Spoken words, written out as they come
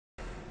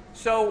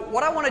So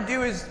what I want to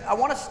do is I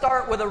want to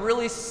start with a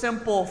really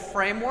simple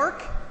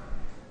framework,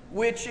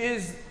 which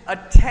is a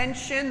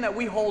tension that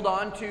we hold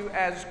on to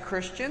as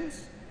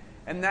Christians,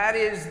 and that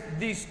is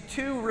these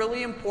two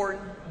really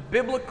important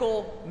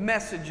biblical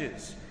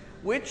messages,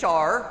 which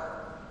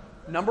are,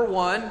 number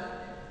one,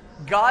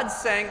 God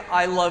saying,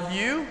 I love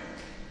you,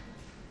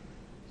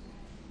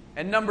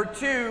 and number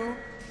two,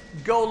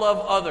 go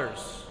love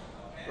others,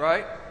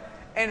 right?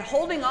 And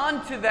holding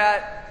on to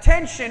that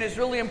tension is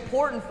really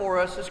important for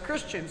us as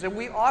Christians, and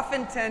we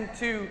often tend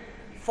to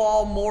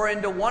fall more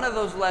into one of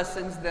those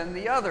lessons than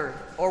the other,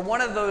 or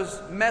one of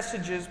those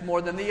messages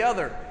more than the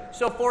other.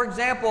 So for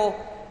example,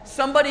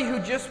 somebody who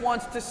just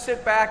wants to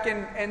sit back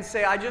and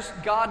say,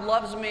 God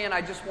loves me, and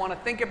I just want to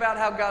think about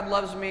how God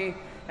loves me,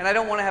 and I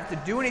don't want to have to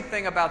do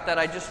anything about that,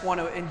 I just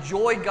want to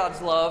enjoy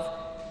God's love,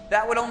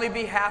 that would only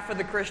be half of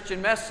the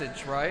Christian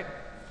message, right?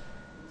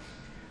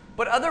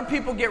 But other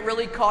people get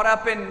really caught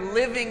up in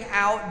living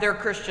out their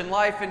Christian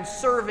life and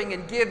serving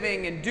and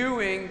giving and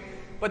doing,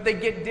 but they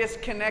get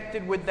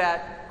disconnected with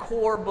that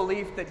core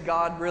belief that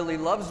God really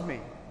loves me.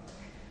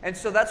 And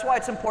so that's why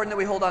it's important that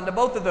we hold on to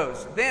both of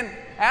those. Then,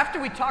 after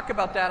we talk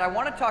about that, I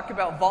want to talk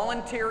about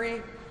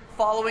voluntary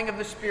following of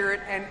the Spirit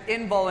and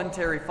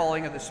involuntary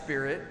following of the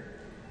Spirit.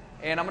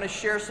 And I'm going to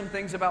share some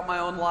things about my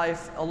own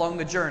life along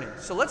the journey.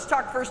 So let's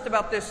talk first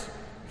about this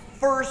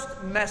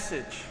first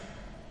message.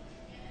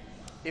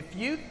 If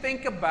you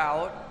think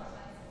about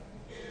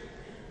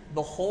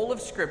the whole of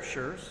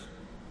Scriptures,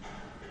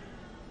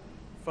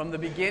 from the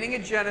beginning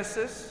of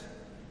Genesis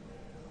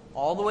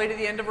all the way to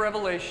the end of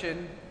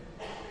Revelation,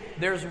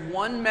 there's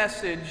one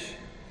message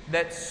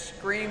that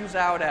screams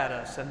out at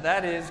us, and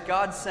that is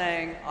God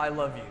saying, I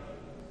love you.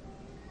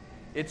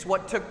 It's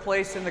what took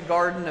place in the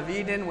Garden of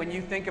Eden. When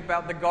you think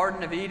about the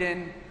Garden of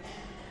Eden,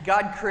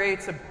 God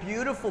creates a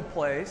beautiful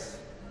place,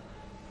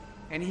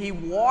 and He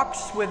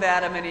walks with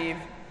Adam and Eve.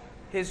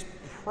 His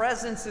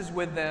presence is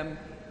with them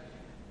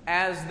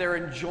as they're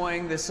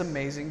enjoying this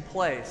amazing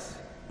place.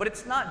 But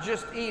it's not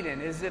just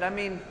Eden, is it? I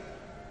mean,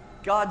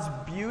 God's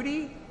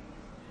beauty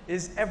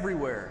is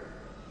everywhere.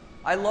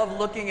 I love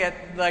looking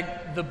at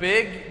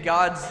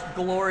God's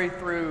glory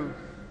through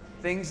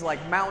things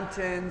like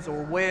mountains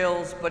or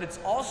whales, but it's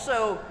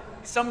also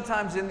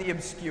sometimes in the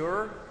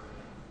obscure,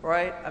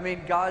 right? I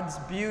mean, God's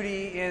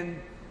beauty in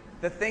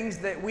the things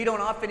that we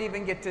don't often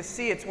even get to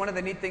see. It's one of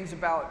the neat things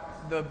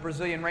about the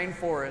Brazilian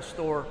rainforest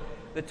or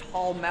the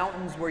tall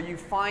mountains where you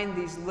find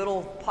these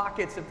little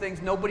pockets of things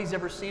nobody's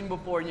ever seen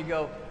before, and you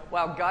go,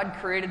 wow, God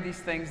created these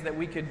things that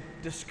we could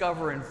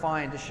discover and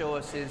find to show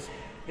us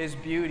His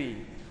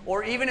beauty.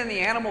 Or even in the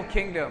animal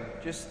kingdom,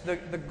 just the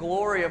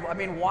glory of,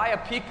 why a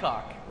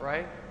peacock,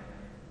 right?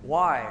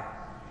 Why?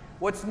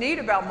 What's neat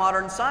about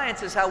modern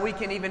science is how we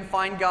can even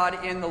find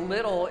God in the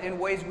little in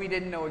ways we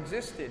didn't know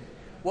existed.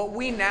 What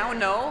we now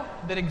know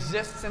that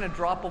exists in a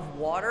drop of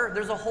water,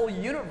 there's a whole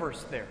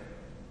universe there.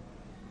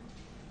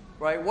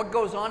 Right? What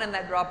goes on in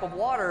that drop of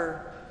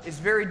water is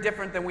very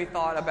different than we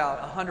thought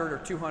about 100 or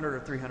 200 or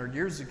 300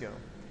 years ago.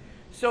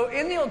 So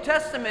in the Old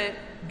Testament,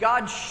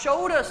 God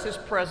showed us His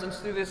presence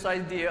through this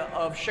idea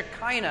of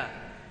Shekinah,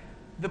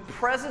 the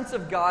presence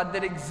of God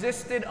that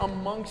existed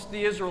amongst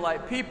the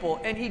Israelite people,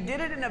 and He did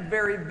it in a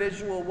very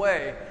visual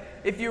way.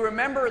 If you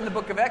remember in the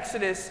book of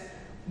Exodus,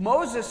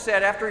 Moses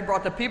said after he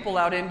brought the people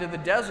out into the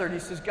desert, he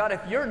says, God, if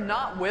you're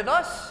not with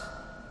us,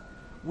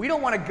 we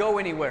don't want to go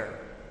anywhere.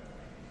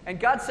 And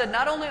God said,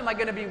 not only am I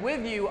going to be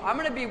with you, I'm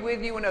going to be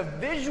with you in a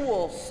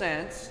visual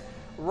sense,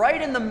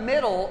 right in the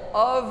middle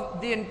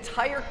of the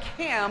entire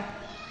camp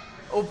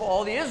of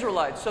all the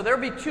Israelites. So there'll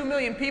be 2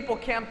 million people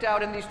camped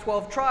out in these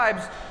 12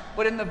 tribes,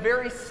 but in the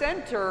very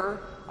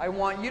center, I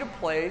want you to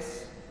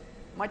place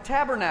my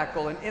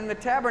tabernacle. And in the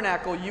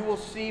tabernacle, you will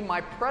see my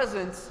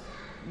presence.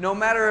 No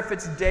matter if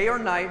it's day or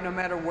night, no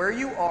matter where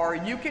you are,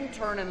 you can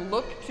turn and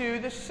look to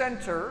the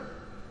center,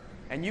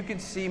 and you can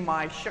see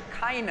my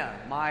Shekinah,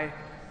 my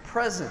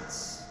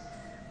presence.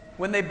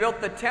 When they built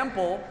the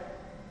temple,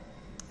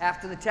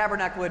 after the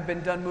tabernacle had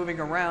been done moving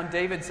around,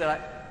 David said,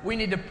 we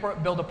need to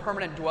build a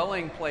permanent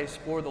dwelling place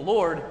for the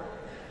Lord.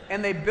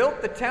 And they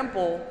built the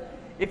temple.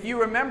 If you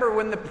remember,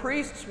 when the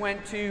priests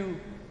went to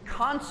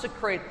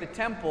consecrate the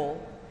temple,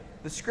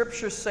 the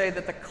scriptures say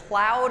that the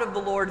cloud of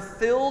the Lord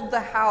filled the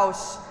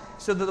house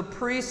so that the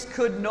priests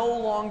could no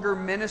longer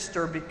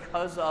minister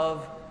because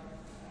of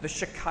the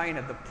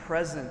Shekinah, the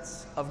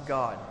presence of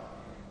God,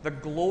 the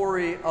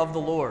glory of the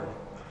Lord.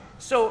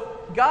 So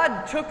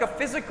God took a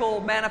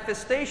physical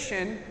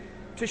manifestation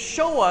to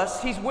show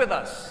us He's with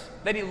us,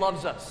 that He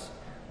loves us.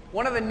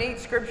 One of the neat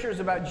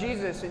scriptures about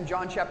Jesus in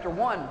John chapter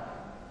 1,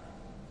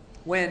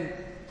 when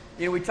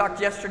we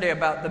talked yesterday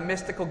about the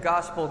mystical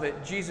gospel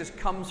that Jesus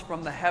comes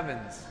from the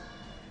heavens.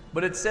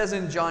 But it says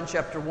in John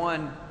chapter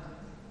 1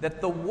 that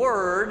the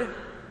Word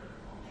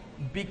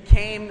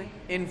became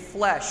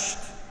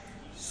enfleshed.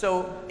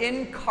 So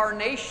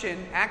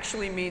incarnation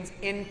actually means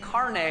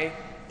incarnate,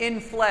 in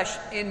flesh,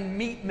 in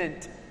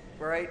meatment,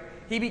 right?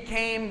 He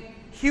became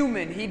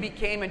human. He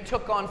became and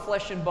took on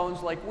flesh and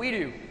bones like we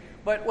do.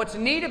 But what's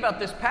neat about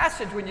this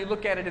passage when you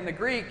look at it in the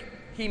Greek,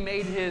 he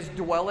made his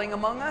dwelling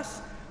among us.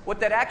 What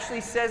that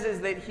actually says is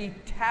that he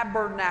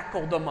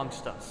tabernacled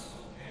amongst us.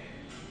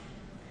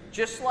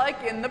 Just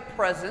like in the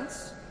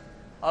presence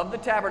of the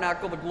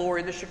tabernacle, the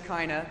glory, the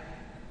Shekinah,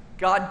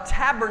 God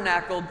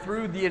tabernacled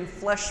through the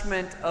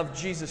enfleshment of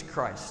Jesus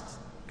Christ.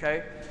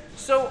 Okay?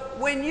 So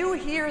when you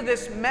hear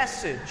this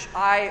message,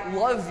 I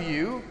love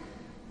you,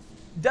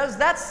 does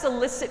that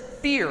solicit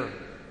fear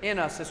in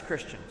us as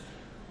Christians?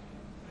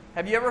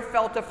 Have you ever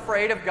felt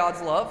afraid of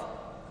God's love?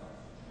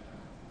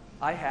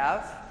 I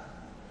have.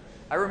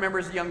 I remember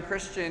as a young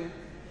Christian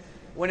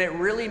when it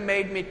really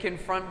made me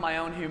confront my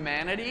own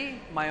humanity,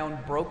 my own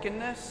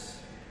brokenness,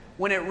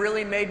 when it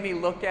really made me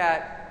look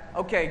at,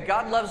 okay,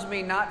 God loves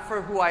me not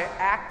for who I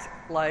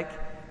act like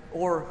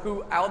or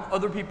who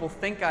other people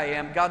think I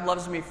am. God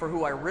loves me for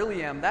who I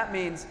really am. That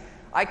means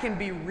I can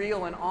be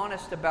real and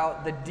honest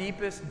about the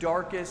deepest,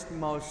 darkest,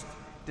 most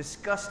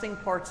disgusting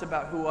parts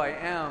about who I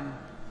am,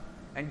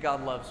 and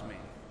God loves me.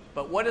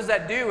 But what does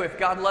that do if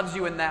God loves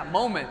you in that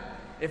moment?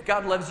 If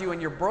God loves you in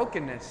your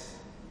brokenness,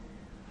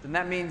 then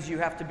that means you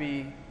have to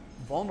be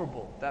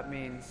vulnerable. That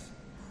means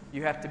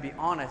you have to be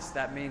honest.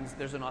 That means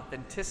there's an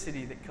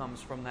authenticity that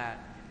comes from that.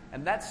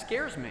 And that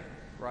scares me,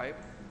 right?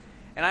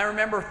 And I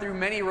remember through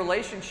many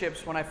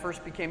relationships when I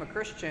first became a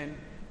Christian,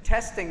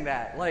 testing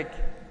that.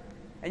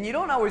 And you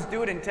don't always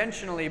do it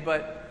intentionally,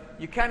 but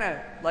you kind of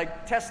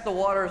test the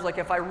waters. Like,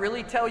 if I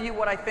really tell you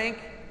what I think,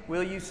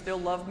 will you still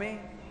love me?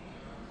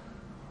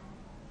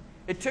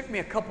 It took me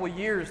a couple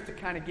years to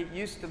kind of get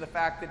used to the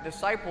fact that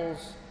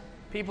disciples,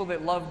 people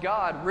that love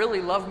God,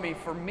 really love me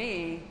for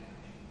me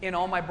in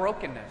all my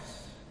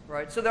brokenness,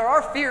 right? So there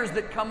are fears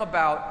that come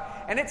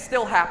about, and it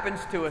still happens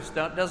to us,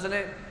 doesn't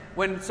it?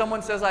 When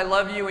someone says, I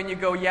love you, and you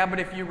go, yeah, but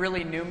if you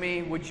really knew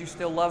me, would you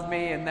still love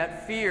me? And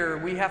that fear,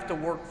 we have to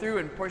work through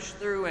and push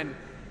through and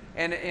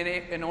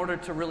in order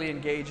to really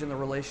engage in the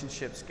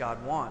relationships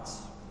God wants.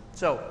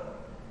 So,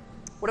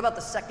 what about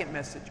the second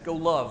message? Go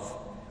love.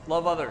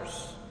 Love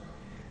others.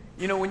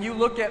 You know, when you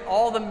look at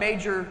all the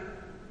major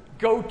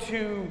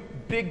go-to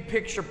big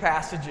picture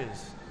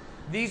passages,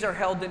 these are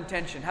held in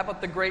tension. How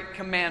about the great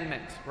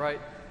commandment, right?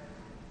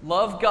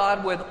 Love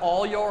God with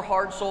all your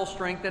heart, soul,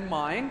 strength, and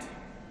mind,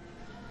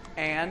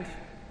 and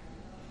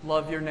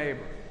love your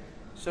neighbor.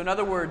 So in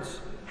other words,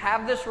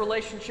 have this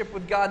relationship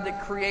with God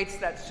that creates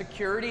that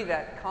security,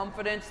 that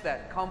confidence,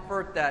 that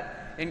comfort,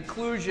 that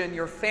inclusion,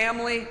 your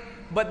family,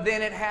 but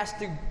then it has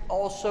to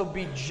also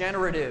be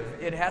generative.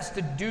 It has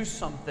to do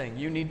something.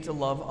 You need to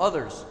love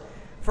others.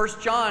 1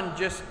 John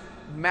just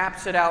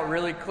maps it out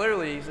really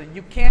clearly. He said,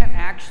 you can't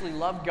actually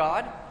love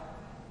God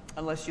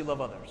unless you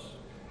love others.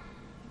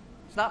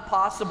 It's not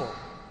possible.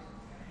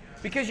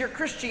 Because your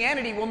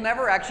Christianity will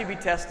never actually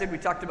be tested. We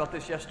talked about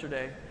this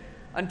yesterday.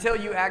 Until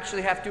you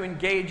actually have to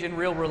engage in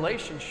real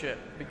relationship.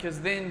 Because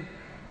then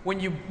when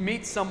you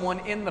meet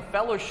someone in the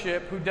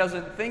fellowship who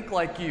doesn't think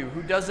like you,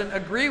 who doesn't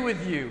agree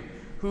with you,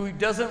 who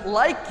doesn't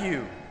like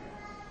you,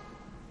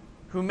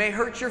 who may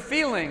hurt your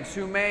feelings,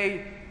 who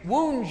may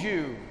wound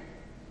you,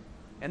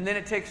 and then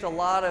it takes a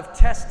lot of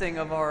testing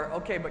of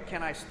okay, but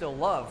can I still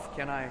love?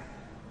 Can I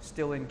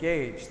still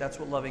engage? That's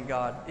what loving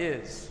God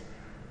is.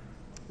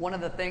 One of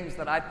the things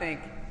that I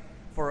think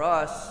for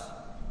us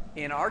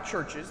in our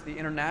churches, the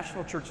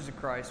international churches of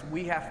Christ,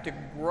 we have to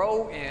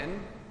grow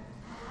in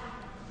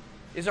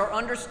is our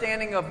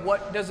understanding of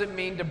what does it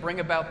mean to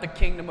bring about the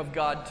kingdom of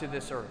God to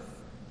this earth.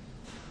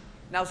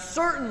 Now,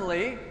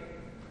 certainly,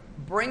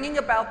 bringing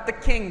about the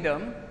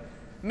kingdom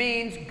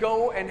means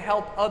go and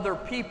help other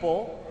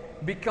people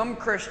become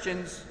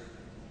Christians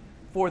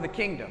for the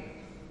kingdom.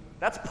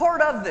 That's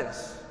part of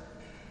this.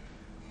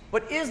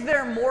 But is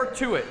there more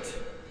to it?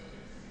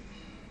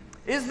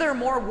 Is there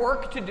more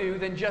work to do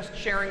than just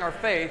sharing our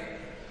faith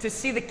to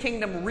see the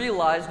kingdom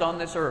realized on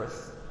this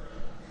earth?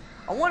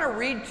 I want to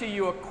read to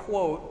you a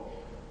quote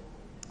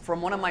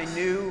from one of my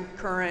new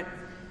current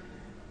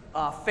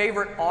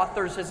favorite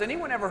authors. Has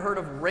anyone ever heard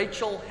of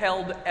Rachel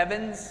Held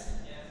Evans?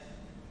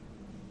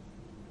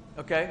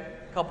 Okay,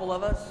 a couple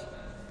of us.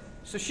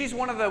 So she's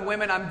one of the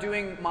women I'm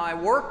doing my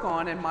work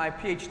on in my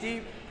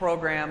PhD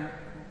program,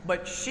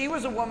 but she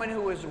was a woman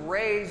who was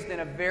raised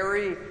in a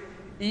very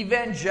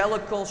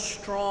evangelical,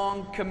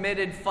 strong,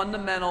 committed,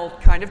 fundamental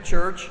kind of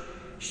church.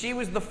 She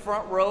was the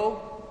front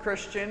row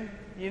Christian,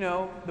 you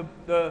know,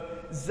 the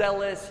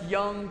zealous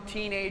young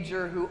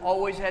teenager who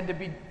always had to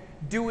be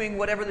doing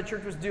whatever the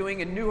church was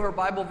doing and knew her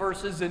Bible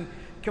verses and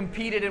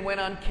competed and went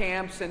on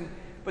camps.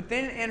 But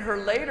then in her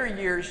later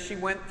years, she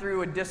went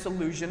through a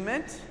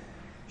disillusionment.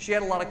 She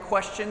had a lot of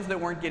questions that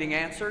weren't getting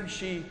answered.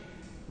 She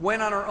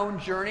went on her own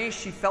journey.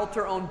 She felt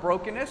her own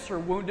brokenness, her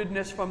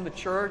woundedness from the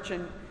church,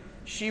 and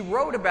she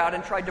wrote about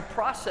and tried to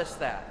process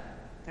that.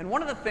 And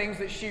one of the things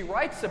that she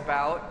writes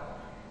about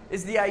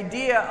is the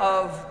idea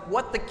of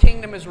what the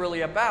kingdom is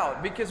really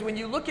about. Because when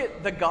you look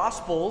at the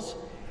Gospels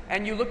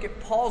and you look at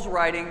Paul's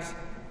writings,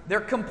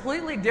 they're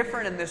completely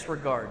different in this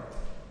regard.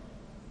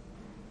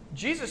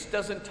 Jesus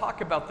doesn't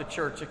talk about the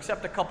church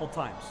except a couple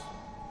times.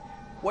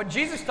 What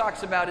Jesus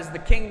talks about is the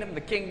kingdom,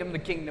 the kingdom, the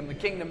kingdom, the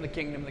kingdom, the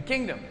kingdom, the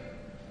kingdom.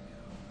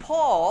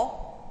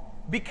 Paul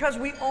because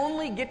we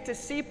only get to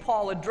see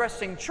Paul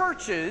addressing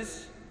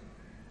churches,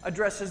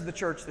 addresses the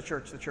church, the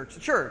church, the church, the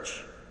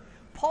church.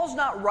 Paul's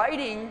not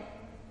writing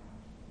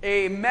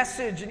a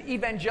message, an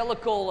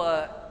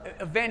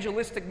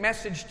evangelistic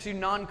message to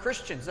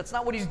non-Christians. That's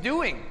not what he's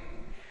doing.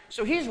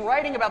 So he's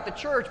writing about the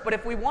church, but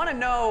if we want to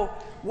know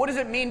what does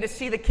it mean to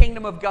see the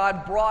kingdom of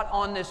God brought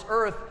on this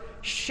earth,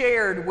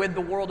 shared with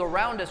the world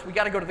around us, we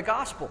got to go to the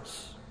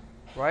Gospels,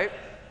 right?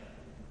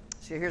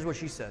 See, here's what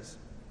she says.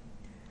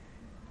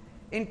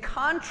 In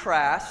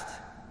contrast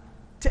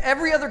to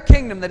every other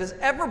kingdom that has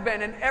ever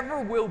been and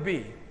ever will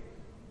be,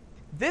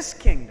 this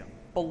kingdom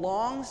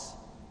belongs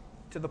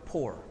to the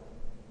poor,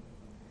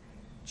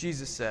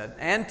 Jesus said,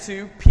 and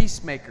to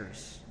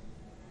peacemakers,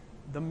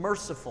 the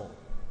merciful,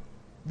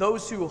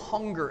 those who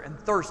hunger and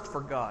thirst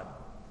for God.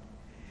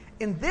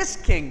 In this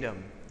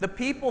kingdom, the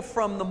people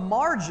from the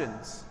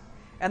margins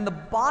and the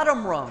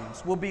bottom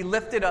rungs will be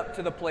lifted up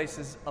to the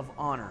places of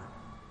honor,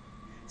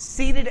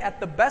 seated at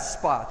the best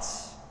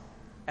spots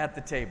at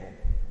the table.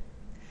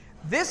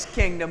 This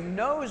kingdom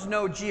knows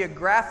no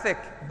geographic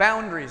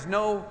boundaries,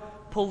 no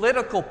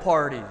political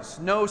parties,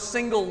 no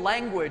single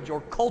language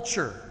or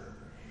culture.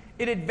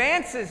 It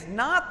advances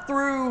not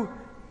through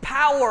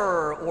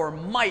power or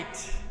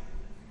might,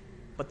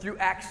 but through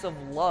acts of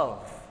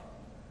love,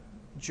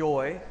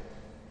 joy,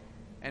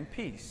 and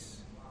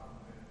peace,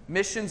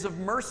 missions of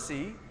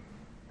mercy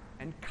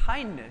and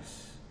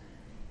kindness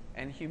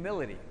and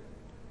humility.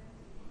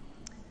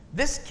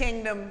 This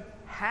kingdom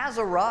has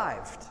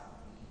arrived,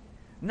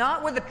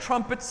 not with a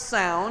trumpet's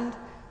sound,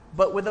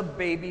 but with a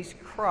baby's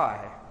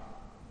cry,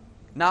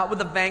 not with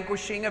the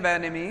vanquishing of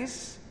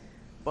enemies,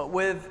 but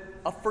with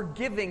a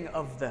forgiving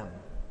of them,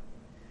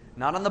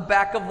 not on the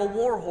back of a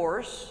war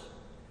horse,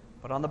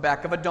 but on the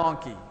back of a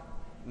donkey,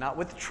 not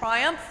with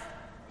triumph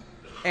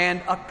and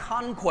a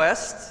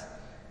conquest,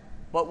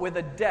 but with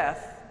a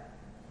death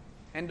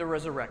and a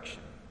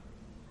resurrection.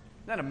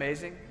 Isn't that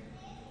amazing?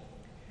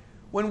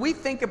 When we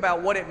think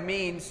about what it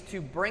means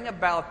to bring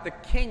about the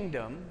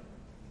kingdom,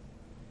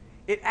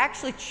 it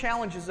actually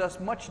challenges us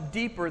much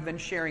deeper than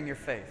sharing your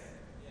faith.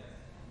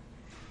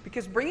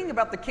 Because bringing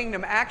about the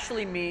kingdom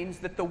actually means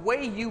that the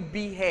way you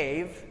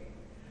behave,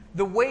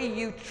 the way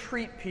you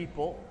treat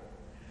people,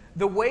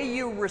 the way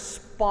you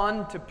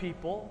respond to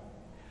people,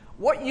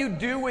 what you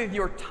do with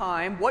your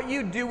time, what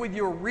you do with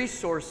your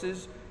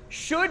resources,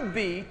 should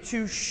be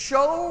to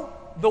show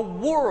the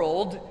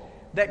world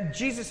that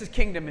Jesus'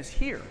 kingdom is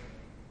here.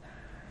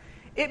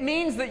 It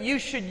means that you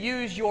should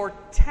use your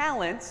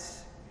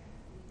talents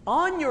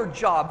on your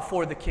job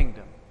for the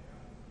kingdom.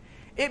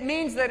 It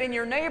means that in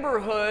your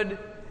neighborhood,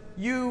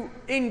 you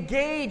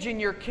engage in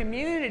your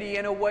community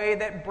in a way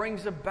that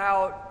brings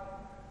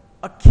about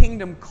a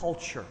kingdom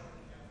culture,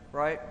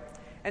 right?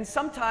 And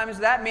sometimes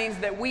that means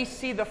that we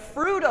see the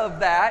fruit of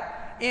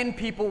that in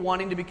people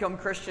wanting to become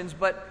Christians,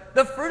 but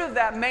the fruit of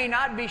that may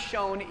not be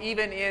shown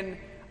even in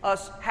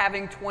us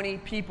having 20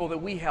 people that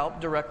we help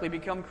directly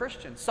become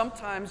Christians.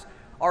 Sometimes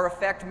our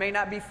effect may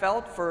not be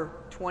felt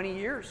for 20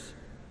 years,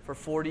 for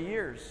 40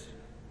 years,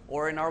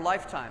 or in our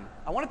lifetime.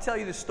 I want to tell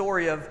you the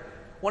story of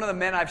one of the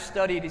men I've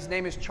studied. His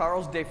name is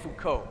Charles de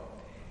Foucauld.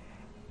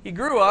 He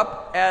grew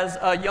up as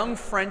a young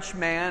French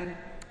man.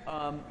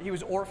 He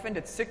was orphaned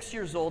at 6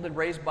 years old and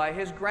raised by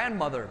his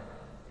grandmother.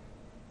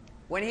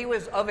 When he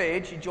was of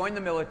age, he joined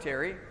the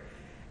military,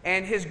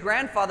 and his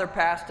grandfather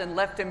passed and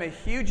left him a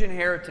huge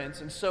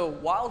inheritance. And so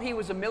while he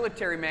was a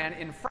military man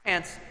in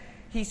France,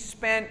 he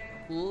spent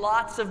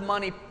lots of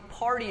money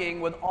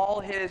partying with all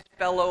his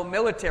fellow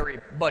military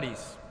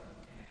buddies.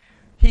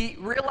 He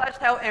realized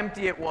how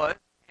empty it was,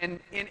 and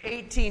in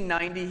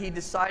 1890 he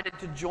decided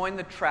to join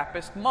the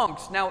Trappist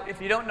monks. Now,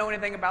 if you don't know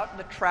anything about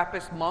the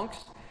Trappist monks,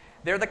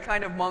 they're the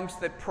kind of monks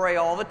that pray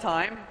all the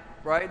time,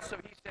 right? So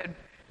he said,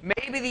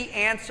 maybe the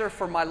answer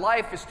for my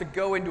life is to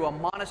go into a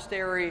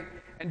monastery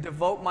and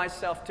devote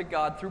myself to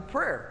God through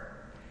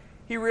prayer.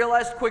 He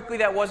realized quickly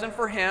that wasn't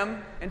for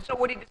him, and so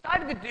what he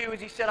decided to do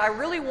is he said, I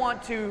really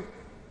want to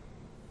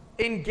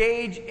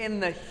engage in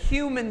the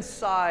human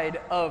side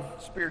of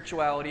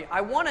spirituality.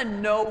 I want to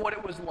know what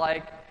it was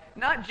like,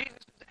 not Jesus'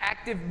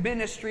 active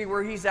ministry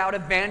where he's out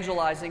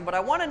evangelizing, but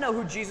I want to know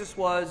who Jesus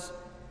was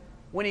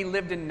when he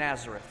lived in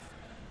Nazareth.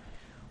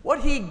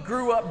 What he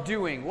grew up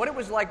doing, what it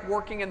was like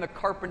working in the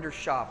carpenter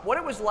shop, what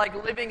it was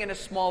like living in a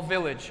small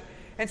village.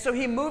 And so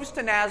he moves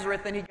to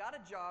Nazareth and he got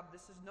a job,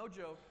 this is no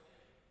joke,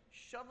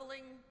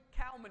 shoveling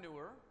cow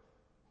manure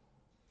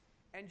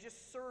and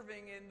just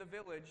serving in the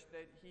village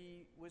that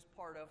he was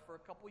part of for a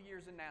couple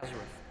years in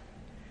Nazareth,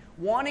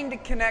 wanting to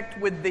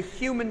connect with the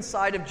human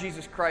side of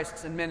Jesus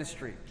Christ's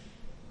ministry.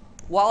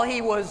 While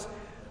he was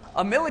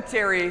a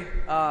military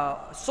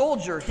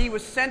soldier, he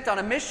was sent on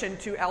a mission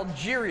to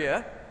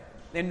Algeria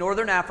in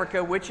northern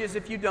Africa, which is,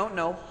 if you don't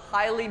know,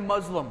 highly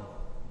Muslim,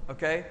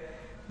 okay?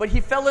 But he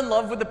fell in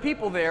love with the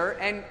people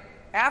there, and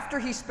after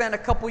he spent a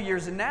couple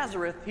years in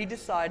Nazareth, he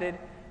decided,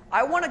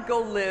 I want to go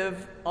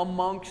live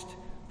amongst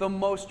the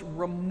most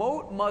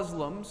remote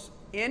Muslims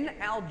in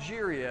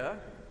Algeria,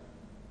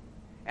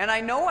 And I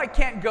know I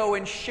can't go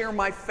and share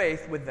my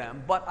faith with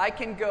them, but I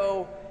can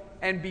go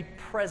and be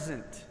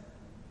present.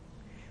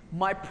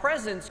 My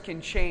presence can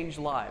change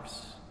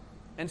lives.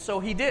 And so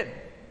he did.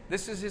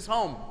 This is his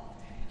home.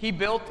 He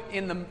built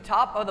in the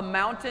top of the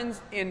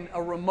mountains in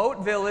a remote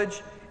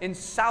village in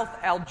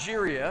South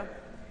Algeria.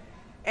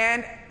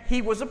 And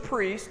he was a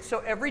priest,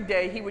 so every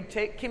day he would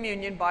take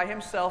communion by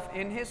himself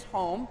in his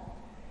home.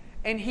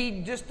 And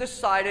he just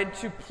decided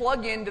to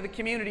plug into the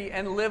community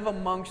and live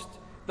amongst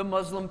the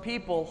Muslim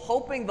people,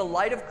 hoping the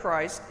light of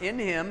Christ in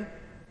him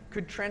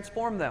could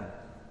transform them.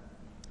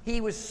 He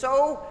was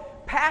so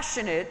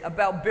passionate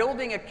about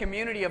building a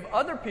community of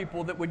other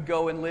people that would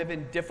go and live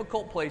in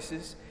difficult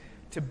places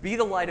to be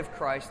the light of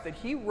Christ that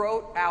he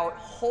wrote out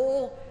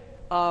whole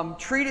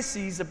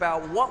treatises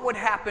about what would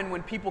happen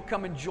when people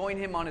come and join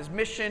him on his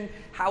mission,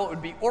 how it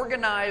would be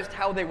organized,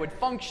 how they would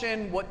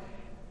function, but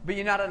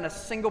not a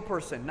single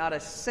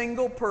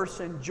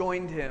person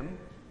joined him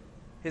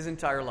his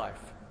entire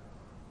life.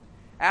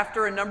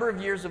 After a number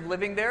of years of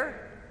living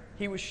there,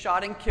 he was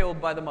shot and killed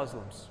by the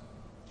Muslims.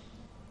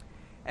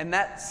 And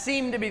that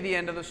seemed to be the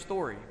end of the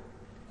story.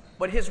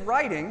 But his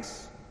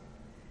writings,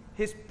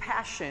 his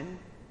passion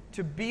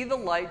to be the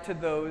light to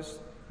those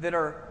that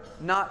are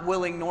not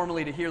willing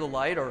normally to hear the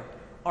light or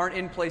aren't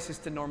in places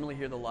to normally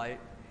hear the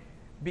light,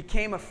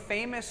 became a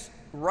famous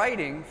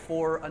writing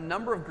for a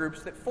number of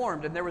groups that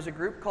formed. And there was a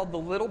group called the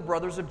Little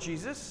Brothers of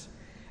Jesus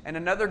and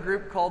another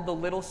group called the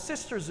Little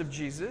Sisters of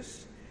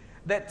Jesus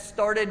that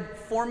started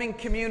forming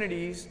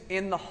communities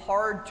in the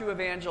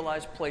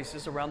hard-to-evangelize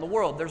places around the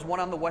world. There's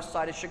one on the west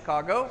side of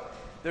Chicago.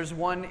 There's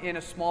one in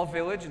a small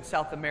village in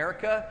South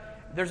America.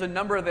 There's a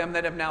number of them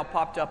that have now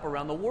popped up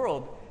around the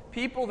world.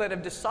 People that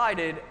have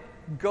decided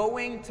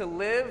going to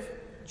live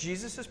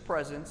Jesus'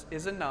 presence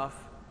is enough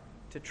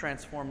to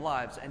transform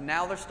lives. And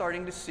now they're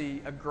starting to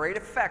see a great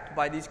effect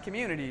by these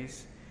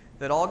communities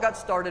that all got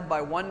started by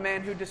one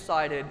man who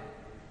decided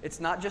it's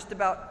not just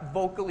about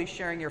vocally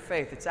sharing your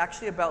faith. It's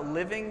actually about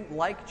living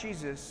like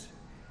Jesus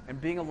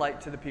and being a light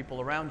to the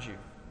people around you,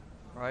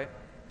 right?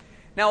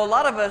 Now, a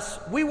lot of us,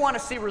 we want to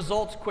see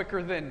results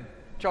quicker than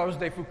Charles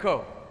de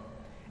Foucault.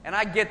 And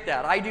I get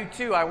that. I do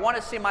too. I want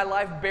to see my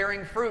life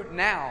bearing fruit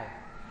now.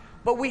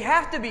 But we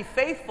have to be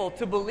faithful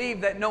to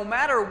believe that no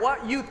matter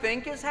what you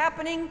think is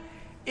happening,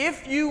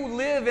 if you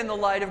live in the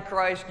light of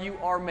Christ, you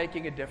are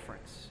making a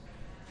difference.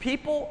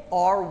 People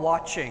are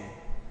watching.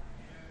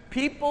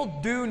 People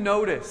do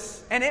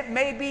notice. And it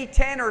may be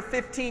 10 or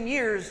 15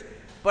 years,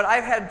 but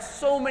I've had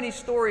so many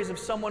stories of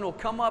someone who'll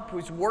come up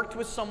who's worked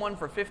with someone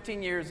for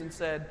 15 years and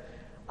said,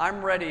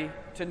 I'm ready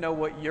to know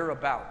what you're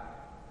about.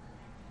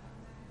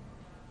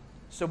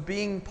 So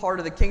being part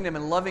of the kingdom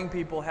and loving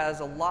people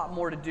has a lot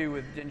more to do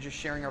with than just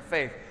sharing our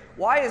faith.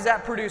 Why does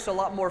that produce a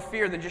lot more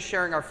fear than just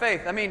sharing our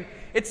faith? I mean,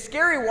 it's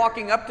scary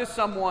walking up to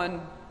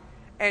someone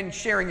and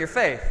sharing your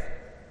faith.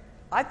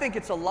 I think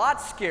it's a lot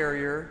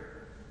scarier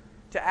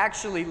to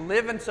actually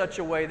live in such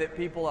a way that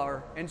people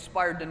are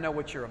inspired to know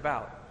what you're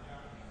about.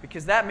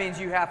 Because that means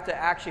you have to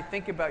actually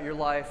think about your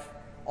life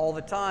all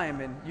the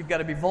time, and you've got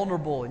to be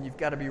vulnerable, and you've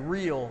got to be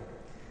real.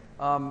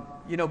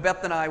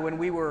 Beth and I, when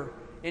we were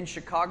in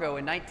Chicago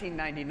in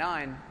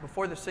 1999,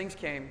 before the Sings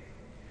came,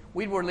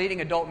 we were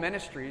leading adult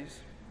ministries,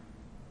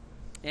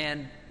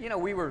 and,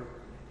 we were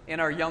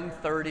in our young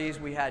 30s.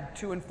 We had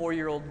 2- and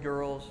 4-year-old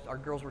girls. Our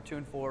girls were 2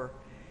 and 4.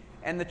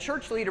 And the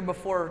church leader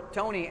before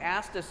Tony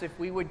asked us if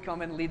we would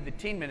come and lead the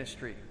teen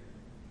ministry.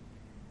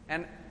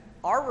 And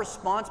our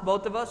response,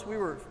 both of us, we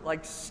were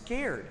like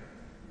scared.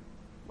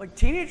 Like,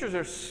 teenagers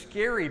are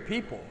scary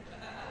people.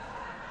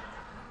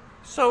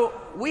 So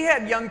we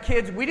had young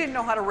kids. We didn't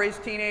know how to raise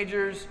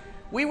teenagers.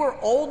 We were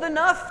old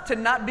enough to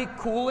not be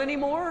cool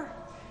anymore,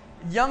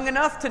 young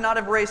enough to not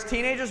have raised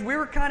teenagers. We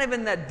were kind of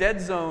in that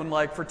dead zone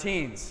like for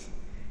teens.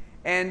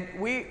 And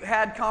we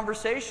had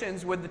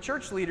conversations with the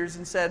church leaders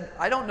and said,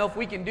 I don't know if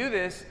we can do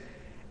this.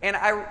 And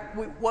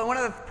one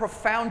of the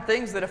profound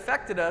things that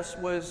affected us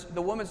was,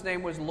 the woman's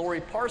name was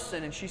Lori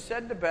Parson, and she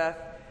said to Beth,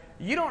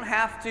 you don't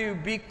have to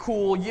be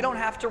cool, you don't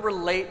have to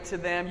relate to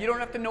them, you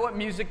don't have to know what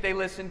music they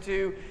listen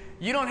to,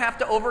 you don't have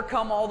to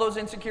overcome all those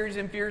insecurities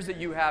and fears that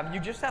you have, you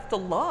just have to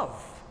love.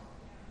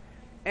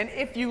 And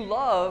if you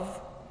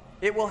love,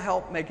 it will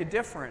help make a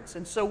difference.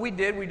 And so we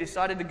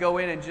decided to go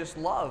in and just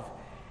love.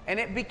 And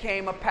it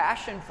became a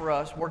passion for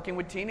us working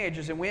with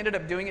teenagers, and we ended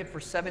up doing it for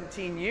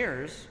 17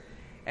 years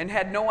and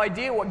had no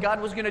idea what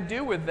God was going to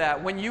do with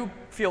that. When you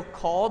feel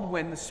called,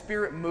 when the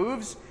Spirit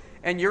moves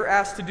and you're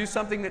asked to do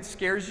something that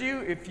scares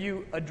you, if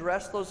you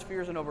address those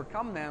fears and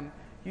overcome them,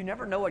 you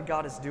never know what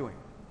God is doing,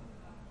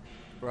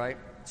 right?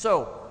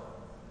 So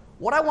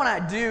what I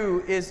want to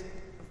do is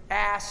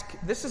ask,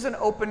 this is an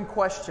open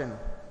question.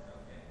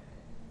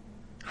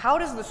 How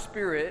does the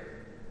Spirit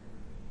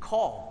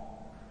call?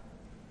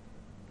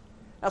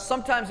 Now,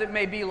 sometimes it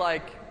may be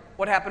like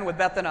what happened with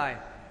Beth and I.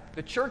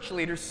 The church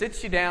leader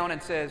sits you down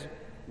and says,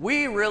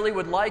 we really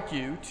would like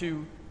you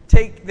to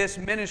take this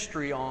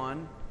ministry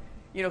on.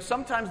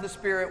 Sometimes the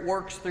Spirit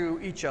works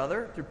through each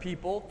other, through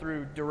people,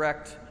 through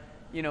direct,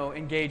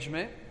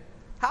 engagement.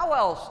 How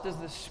else does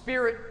the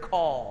Spirit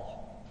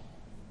call?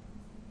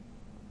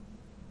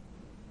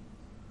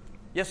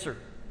 Yes, sir.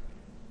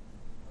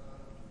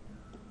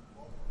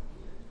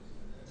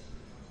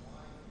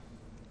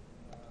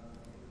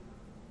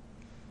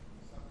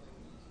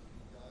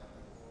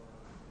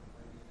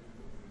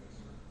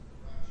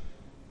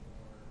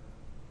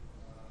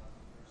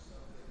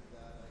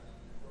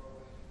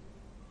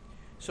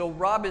 So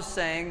Rob is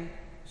saying,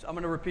 so I'm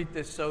going to repeat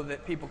this so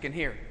that people can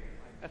hear.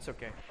 That's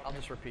okay. I'll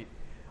just repeat.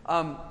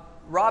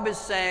 Rob is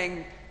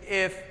saying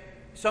if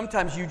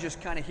sometimes you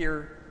just kind of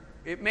hear,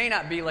 it may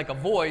not be like a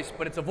voice,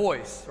 but it's a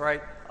voice,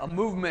 right? A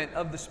movement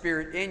of the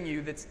Spirit in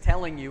you that's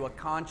telling you, a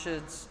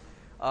conscience,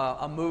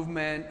 a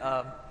movement.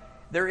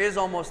 There is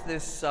almost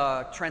this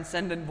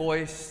transcendent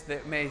voice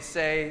that may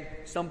say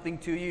something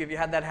to you. Have you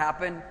had that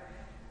happen?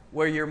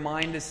 Where your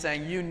mind is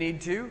saying you need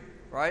to,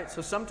 right?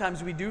 So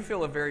sometimes we do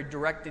feel a very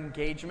direct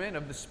engagement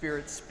of the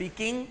Spirit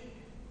speaking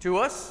to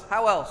us.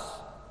 How else?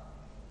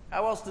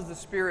 How else does the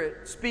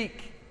Spirit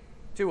speak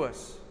to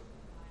us?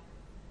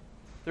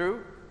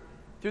 Through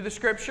the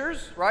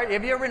Scriptures, right?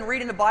 Have you ever been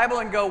reading the Bible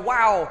and go,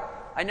 wow,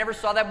 I never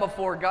saw that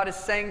before. God is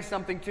saying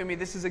something to me.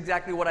 This is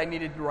exactly what I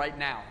needed right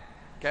now.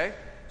 Okay?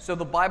 So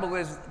the Bible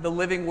is the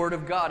living Word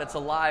of God. It's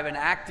alive and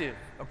active.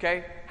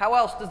 Okay? How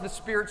else does the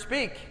Spirit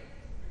speak?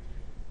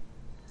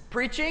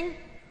 Preaching?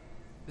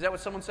 Is that what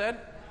someone said?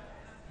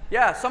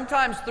 Yeah,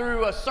 sometimes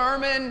through a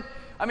sermon.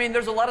 I mean,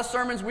 there's a lot of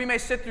sermons. We may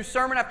sit through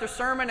sermon after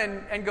sermon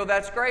and go,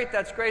 that's great,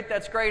 that's great,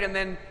 that's great. And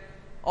then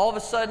all of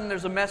a sudden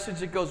there's a message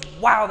that goes,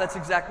 wow, that's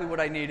exactly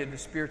what I needed, the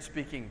Spirit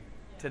speaking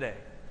today.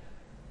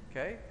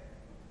 Okay?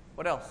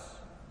 What else?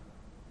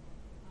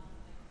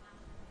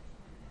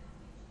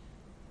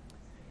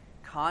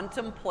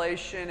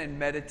 Contemplation and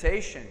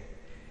meditation.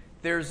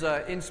 There's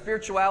in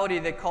spirituality,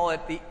 they call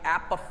it the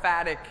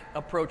apophatic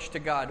approach to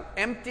God.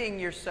 Emptying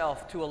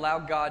yourself to allow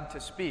God to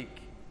speak.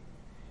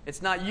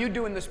 It's not you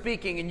doing the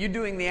speaking and you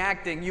doing the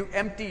acting. You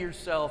empty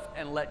yourself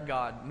and let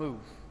God move.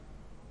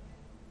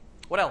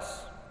 What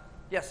else?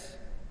 Yes?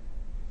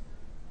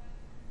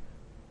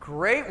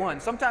 Great one.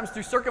 Sometimes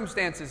through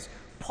circumstances.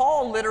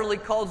 Paul literally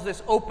calls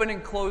this open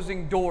and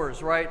closing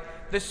doors, right?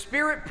 The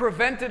Spirit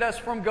prevented us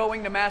from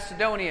going to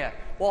Macedonia.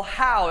 Well,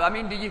 how? I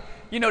mean,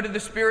 did the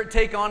Spirit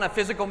take on a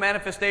physical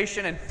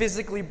manifestation and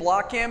physically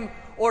block him?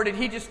 Or did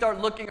he just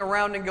start looking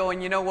around and going,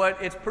 you know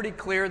what, it's pretty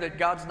clear that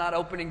God's not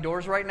opening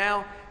doors right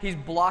now. He's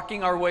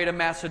blocking our way to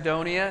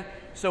Macedonia,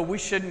 so we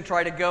shouldn't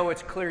try to go.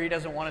 It's clear he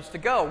doesn't want us to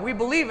go. We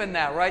believe in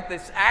that, right?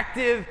 This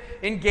active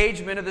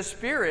engagement of the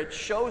Spirit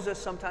shows us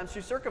sometimes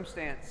through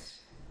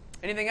circumstance.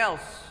 Anything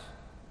else?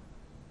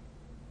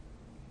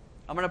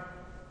 I'm going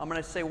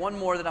to say one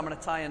more that I'm going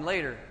to tie in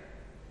later.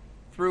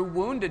 Through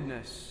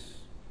woundedness,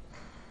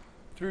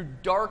 through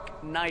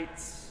dark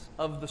nights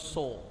of the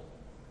soul,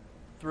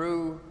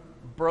 through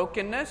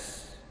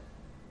brokenness,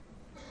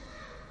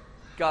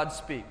 God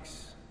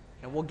speaks.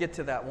 And we'll get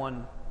to that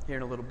one here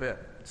in a little bit.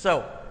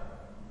 So,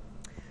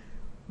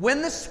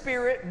 when the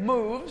Spirit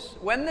moves,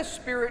 when the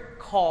Spirit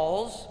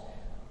calls,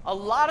 a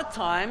lot of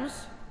times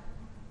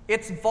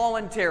it's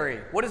voluntary.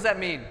 What does that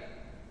mean?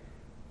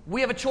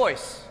 We have a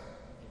choice.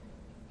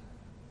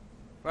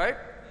 Right?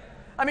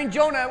 I mean,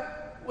 Jonah,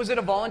 was it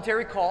a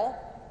voluntary call?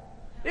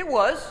 It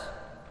was.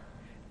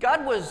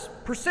 God was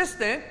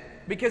persistent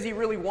because he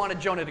really wanted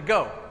Jonah to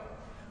go.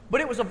 But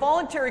it was a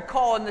voluntary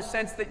call in the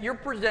sense that you're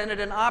presented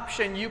an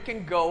option, you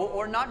can go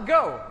or not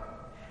go.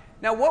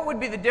 Now, what would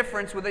be the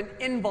difference with an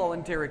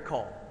involuntary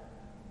call?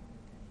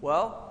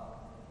 Well,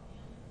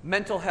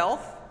 mental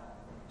health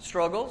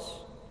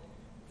struggles,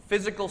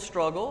 physical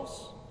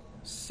struggles,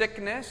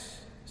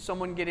 sickness,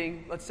 someone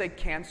getting, let's say,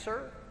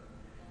 cancer.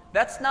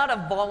 That's not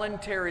a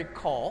voluntary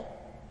call.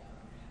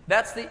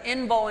 That's the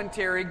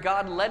involuntary,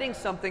 God letting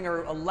something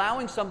or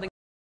allowing something.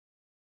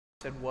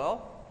 I said,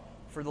 well,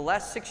 for the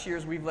last 6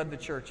 years we've led the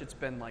church, it's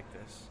been like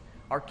this.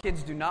 Our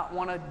kids do not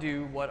want to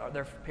do what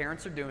their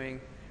parents are doing.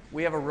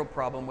 We have a real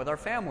problem with our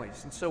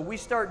families. And so we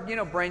start,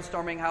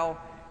 brainstorming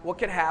what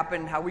could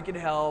happen, how we could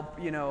help,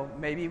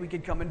 maybe we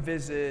could come and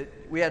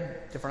visit. We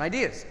had different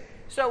ideas.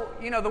 So,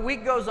 the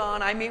week goes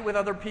on, I meet with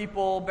other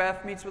people,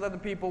 Beth meets with other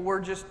people,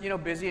 we're just,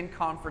 busy in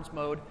conference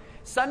mode.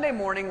 Sunday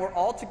morning, we're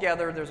all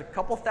together, there's a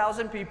couple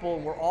thousand people,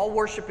 and we're all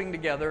worshiping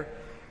together,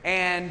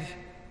 and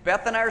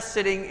Beth and I are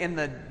sitting in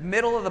the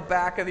middle of the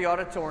back of the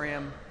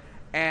auditorium,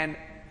 and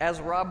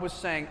as Rob was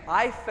saying,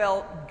 I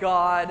felt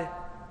God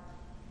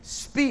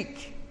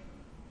speak.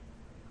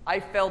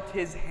 I felt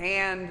His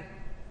hand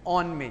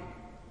on me.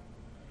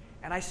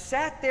 And I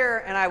sat there,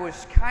 and I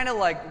was kind of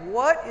like,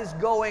 what is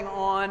going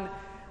on?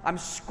 I'm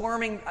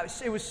squirming.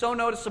 It was so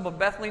noticeable.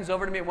 Beth leans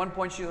over to me at one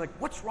point. She's like,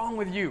 what's wrong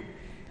with you?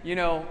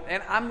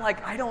 And I'm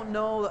like, I don't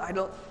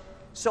know.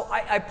 So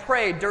I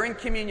prayed during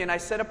communion. I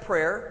said a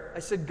prayer. I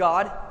said,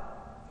 God,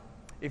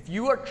 if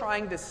you are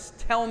trying to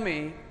tell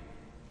me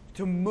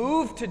to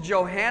move to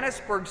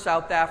Johannesburg,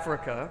 South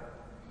Africa,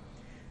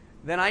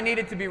 then I need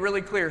it to be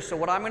really clear. So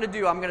what I'm going to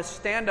do, I'm going to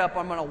stand up.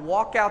 I'm going to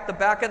walk out the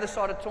back of this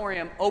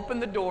auditorium,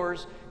 open the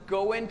doors,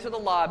 go into the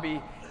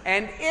lobby,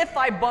 and if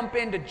I bump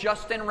into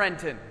Justin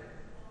Renton,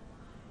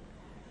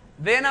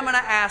 Then I'm going to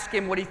ask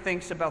him what he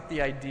thinks about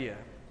the idea.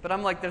 But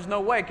I'm like, there's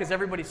no way, because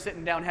everybody's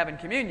sitting down having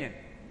communion.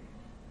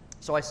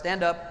 So I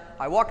stand up,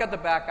 I walk out the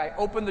back, I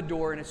open the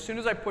door, and as soon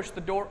as I push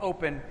the door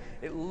open,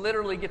 it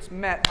literally gets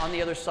met on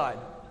the other side.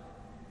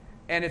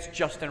 And it's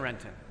Justin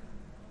Renton.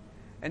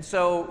 And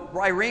so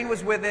Irene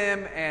was with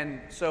him,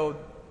 and so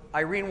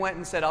Irene went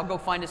and said, I'll go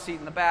find a seat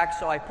in the back.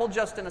 So I pulled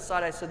Justin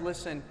aside. I said,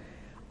 listen,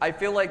 I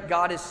feel like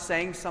God is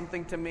saying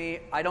something to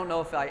me. I don't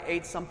know if I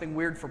ate something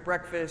weird for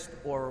breakfast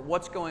or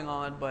what's going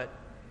on, but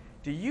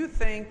do you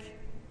think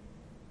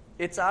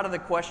it's out of the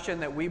question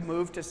that we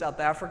moved to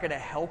South Africa to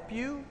help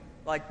you,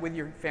 like with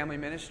your family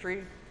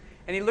ministry?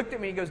 And he looked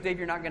at me, he goes, Dave,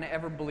 you're not going to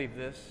ever believe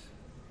this.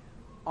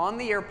 On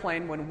the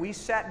airplane, when we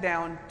sat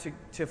down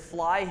to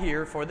fly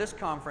here for this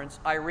conference,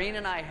 Irene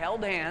and I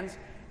held hands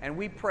and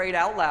we prayed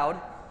out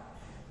loud,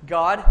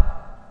 God,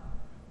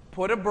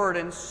 put a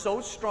burden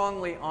so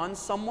strongly on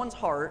someone's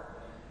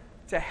heart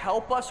to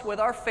help us with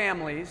our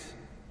families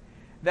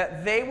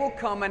that they will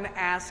come and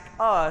ask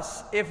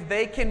us if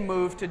they can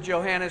move to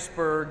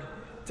Johannesburg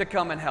to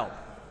come and help.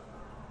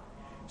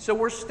 So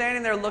we're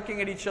standing there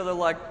looking at each other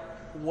like,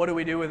 what do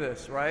we do with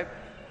this, right?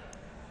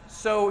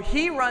 So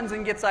he runs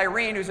and gets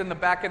Irene, who's in the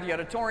back of the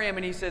auditorium,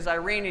 and he says,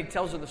 Irene, he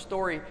tells her the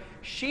story.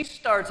 She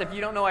starts, if you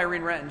don't know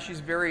Irene Renton,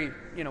 she's very,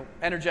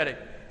 energetic.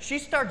 She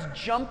starts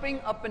jumping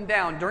up and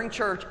down during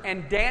church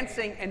and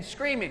dancing and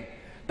screaming,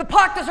 the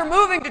Pactas are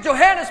moving to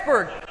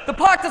Johannesburg! The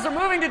Pactas are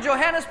moving to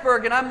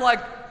Johannesburg! And I'm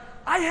like,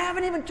 I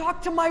haven't even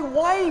talked to my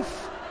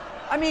wife.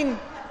 I mean,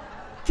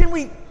 can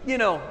we,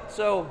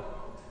 so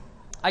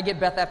I get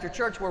Beth after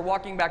church. We're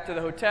walking back to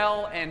the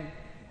hotel, and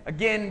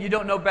again, you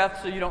don't know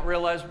Beth, so you don't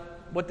realize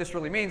what this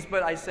really means,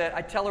 but I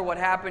tell her what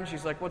happened.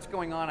 She's like, what's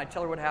going on? I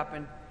tell her what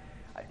happened.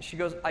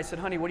 I said,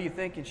 honey, what do you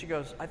think? And she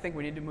goes, I think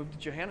we need to move to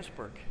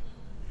Johannesburg.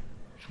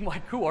 I'm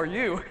like, who are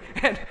you?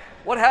 And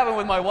what happened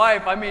with my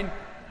wife? I mean,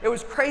 it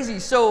was crazy.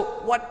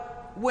 So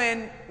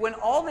when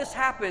all this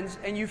happens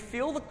and you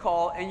feel the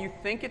call and you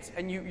think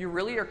you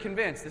really are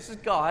convinced this is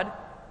God,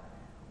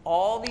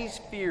 all these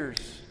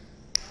fears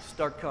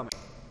start coming.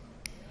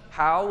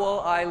 How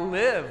will I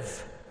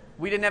live?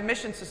 We didn't have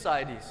mission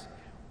societies.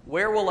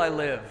 Where will I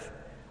live?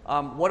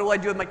 What do I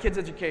do with my kids'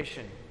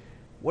 education?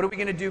 What are we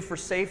going to do for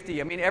safety?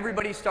 I mean,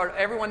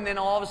 everyone then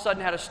all of a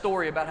sudden had a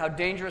story about how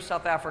dangerous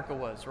South Africa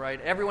was, right?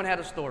 Everyone had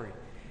a story.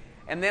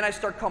 And then I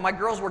start calling, my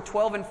girls were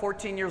 12 and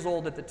 14 years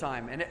old at the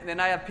time. And then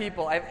I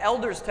have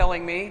elders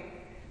telling me,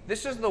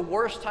 this is the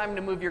worst time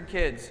to move your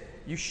kids.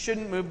 You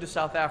shouldn't move to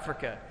South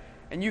Africa.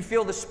 And you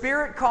feel the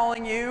Spirit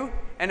calling you,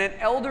 and an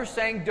elder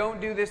saying,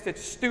 don't do this,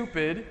 it's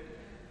stupid.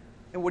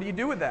 And what do you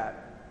do with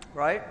that,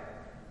 right?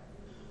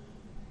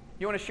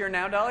 You want to share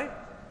now, Dolly?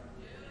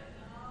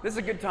 This is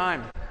a good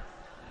time.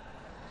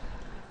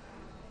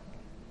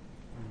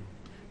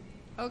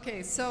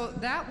 Okay, so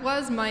that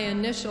was my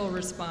initial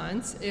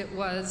response. It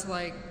was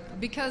like,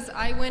 because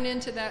I went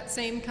into that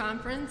same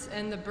conference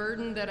and the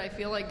burden that I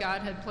feel like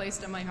God had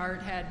placed on my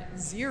heart had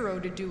zero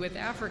to do with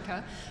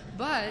Africa,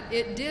 but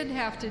it did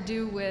have to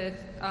do with,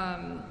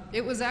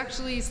 it was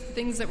actually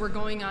things that were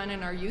going on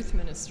in our youth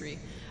ministry.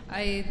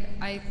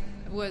 I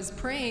was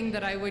praying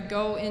that I would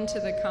go into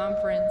the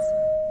conference.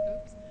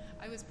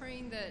 I was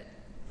praying that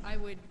I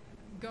would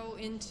go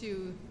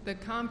into the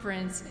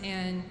conference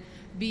and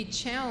be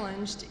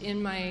challenged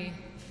in my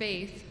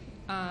faith,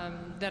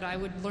 that I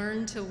would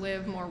learn to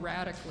live more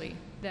radically.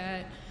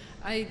 That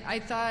I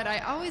thought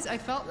I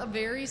felt a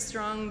very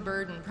strong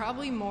burden,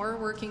 probably more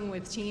working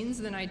with teens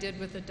than I did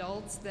with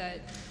adults,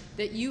 that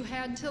you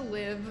had to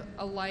live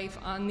a life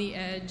on the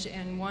edge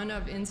and one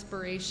of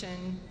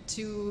inspiration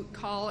to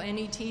call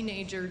any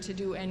teenager to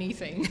do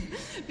anything.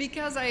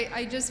 Because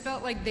I just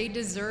felt like they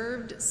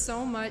deserved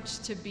so much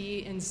to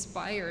be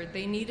inspired.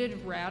 They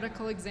needed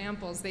radical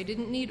examples. They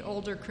didn't need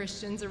older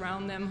Christians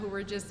around them who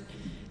were just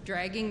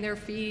dragging their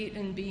feet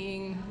and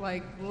being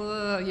like,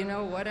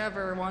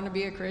 whatever, want to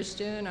be a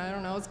Christian, I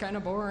don't know, it's kind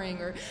of boring.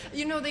 Or,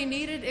 they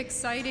needed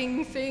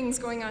exciting things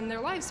going on in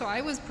their life. So I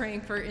was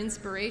praying for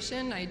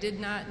inspiration. I did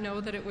not know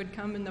that it would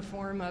come in the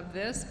form of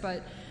this,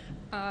 but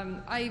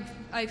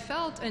I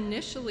felt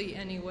initially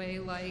anyway,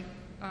 like,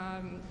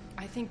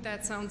 I think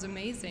that sounds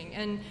amazing.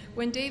 And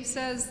when Dave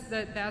says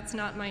that that's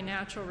not my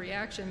natural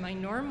reaction, my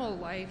normal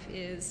life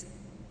is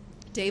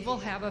Dave will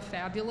have a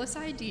fabulous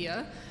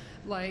idea,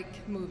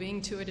 like moving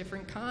to a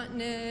different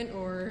continent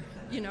or,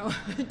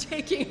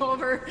 taking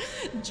over,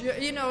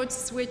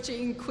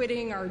 switching,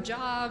 quitting our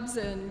jobs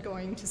and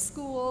going to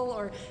school,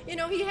 or,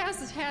 he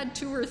has had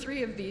 2 or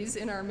 3 of these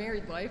in our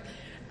married life.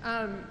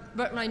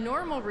 But my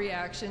normal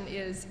reaction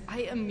is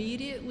I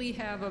immediately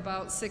have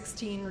about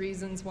 16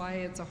 reasons why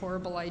it's a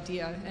horrible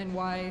idea and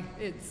why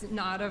it's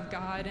not of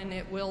God and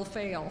it will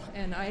fail.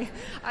 And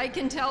I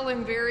can tell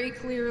him very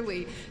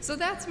clearly. So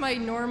that's my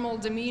normal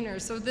demeanor.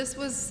 So this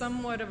was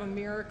somewhat of a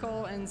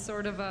miracle and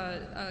sort of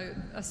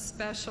a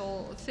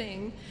special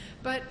thing.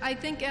 But I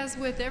think as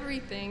with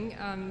everything,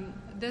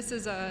 this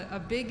is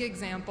a big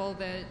example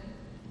that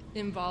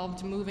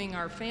involved moving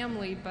our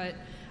family, but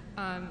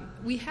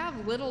we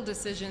have little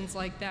decisions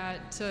like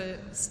that to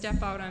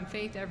step out on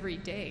faith every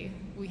day.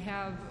 We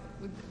have,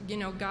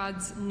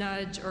 God's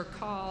nudge or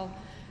call,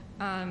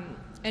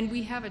 and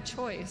we have a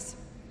choice.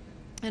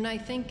 And I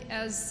think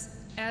as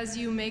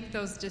you make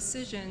those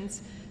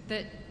decisions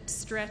that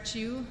stretch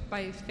you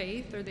by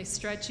faith, or they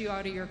stretch you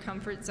out of your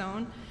comfort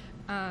zone,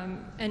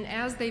 and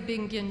as they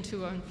begin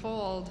to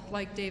unfold,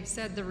 like Dave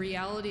said, the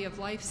reality of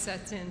life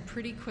sets in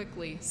pretty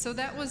quickly. So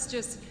that was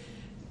just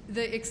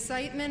the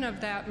excitement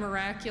of that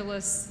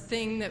miraculous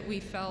thing that we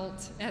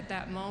felt at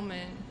that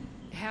moment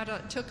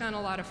took on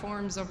a lot of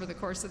forms over the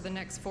course of the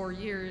next 4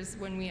 years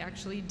when we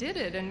actually did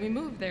it and we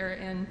moved there.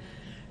 And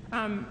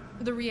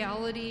the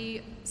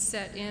reality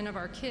set in of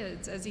our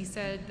kids, as he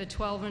said, the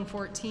 12 and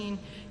 14.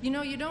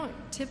 You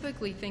don't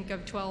typically think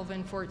of 12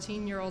 and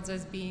 14-year-olds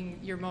as being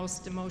your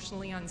most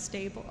emotionally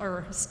unstable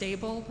or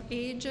stable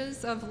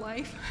ages of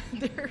life.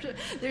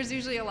 There's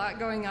usually a lot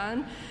going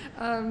on,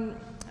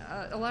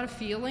 a lot of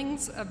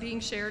feelings being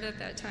shared at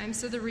that time.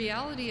 So the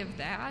reality of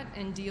that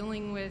and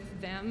dealing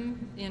with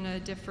them in a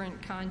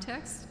different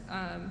context,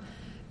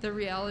 the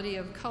reality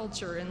of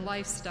culture and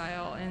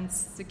lifestyle and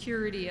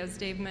security, as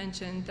Dave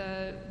mentioned,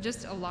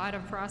 just a lot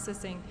of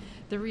processing,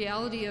 the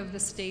reality of the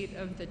state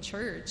of the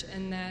church,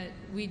 and that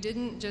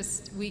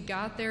we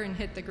got there and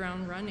hit the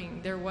ground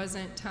running. There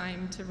wasn't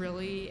time to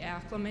really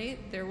acclimate.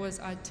 There was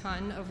a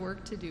ton of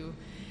work to do.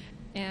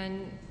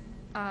 And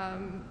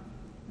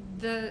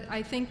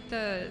I think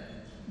the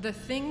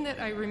thing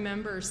that I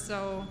remember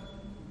so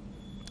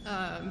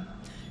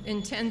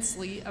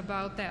intensely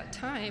about that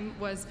time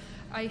was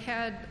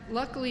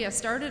luckily I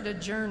started a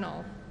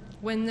journal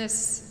when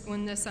this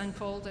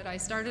unfolded. I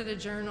started a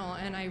journal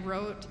and I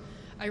wrote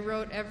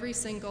every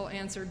single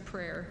answered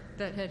prayer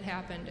that had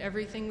happened,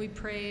 everything we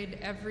prayed,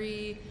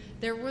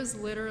 there was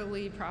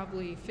literally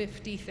probably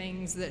 50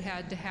 things that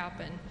had to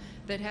happen,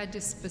 that had to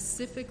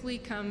specifically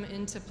come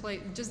into play,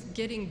 just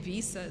getting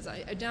visas,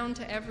 down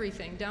to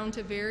everything, down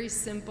to very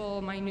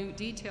simple, minute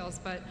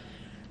details. But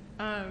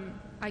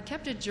I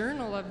kept a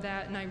journal of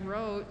that, and I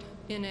wrote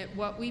in it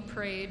what we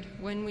prayed,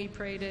 when we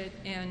prayed it,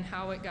 and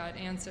how it got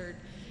answered.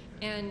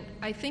 And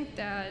I think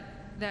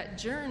that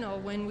journal,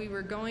 when we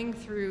were going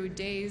through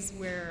days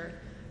where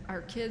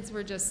our kids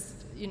were just,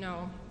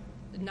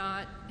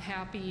 not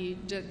happy,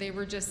 they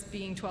were just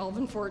being 12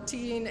 and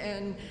 14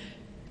 and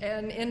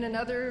in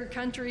another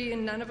country,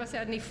 and none of us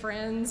had any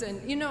friends,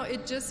 and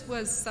it just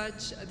was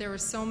there were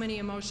so many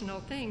emotional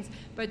things.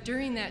 But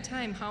during that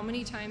time, how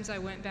many times I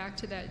went back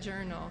to that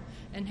journal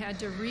and had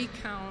to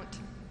recount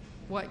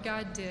what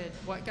God did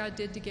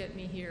to get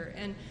me here.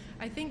 And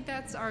I think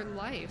that's our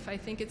life. I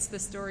think it's the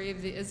story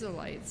of the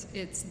Israelites.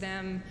 It's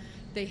them.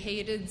 They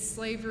hated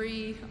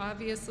slavery,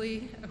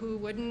 obviously, who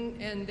wouldn't,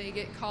 and they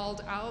get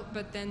called out,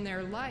 but then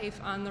their life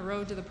on the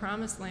road to the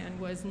promised land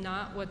was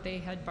not what they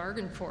had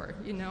bargained for.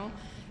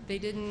 They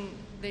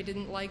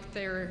didn't like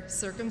their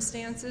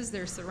circumstances,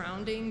 their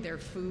surrounding, their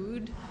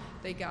food.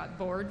 They got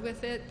bored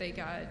with it.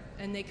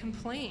 And they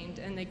complained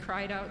and they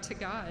cried out to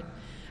God.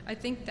 I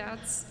think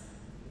that's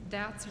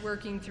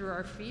working through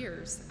our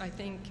fears. I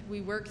think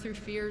we work through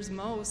fears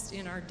most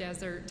in our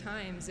desert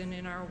times and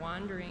in our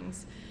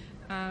wanderings.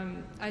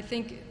 I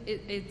think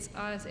it's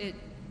us.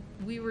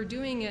 We were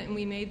doing it, and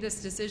we made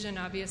this decision,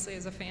 obviously,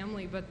 as a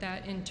family, but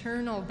that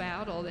internal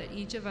battle that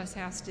each of us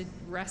has to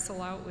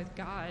wrestle out with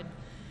God,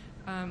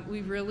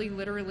 we really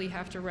literally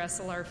have to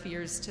wrestle our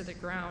fears to the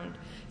ground.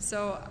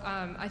 So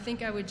I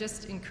think I would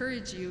just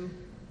encourage you,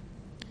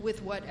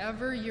 with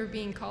whatever you're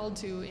being called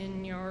to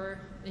in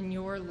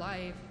your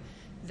life,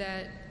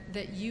 that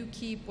you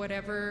keep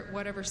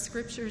whatever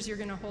scriptures you're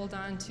going to hold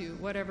on to,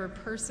 whatever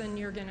person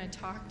you're going to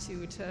talk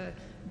to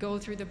go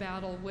through the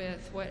battle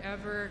with,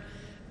 whatever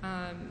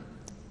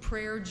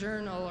prayer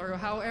journal or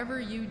however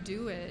you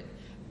do it,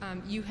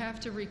 you have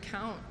to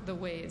recount the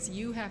ways.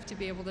 You have to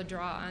be able to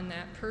draw on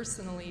that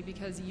personally,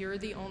 because you're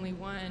the only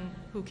one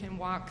who can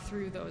walk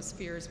through those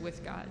fears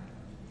with God.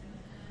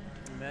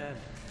 Amen.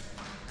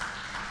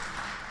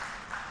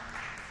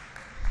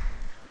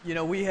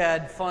 We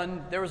had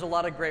fun. There was a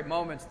lot of great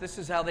moments. This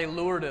is how they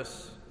lured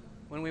us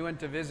when we went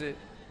to visit.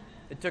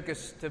 They took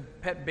us to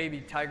pet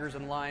baby tigers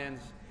and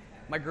lions.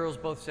 My girls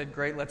both said,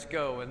 "Great, let's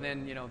go." And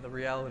then, the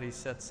reality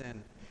sets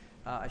in.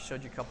 I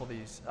showed you a couple of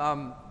these.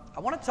 I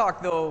want to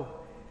talk, though,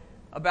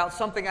 about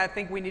something I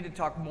think we need to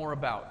talk more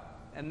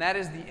about, and that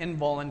is the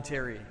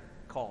involuntary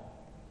call.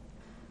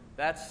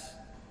 That's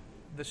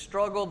the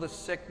struggle, the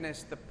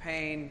sickness, the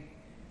pain,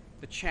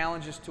 the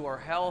challenges to our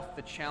health,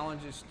 the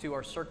challenges to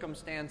our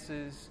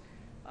circumstances,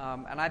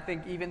 and I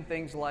think even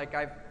things like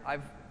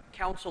I've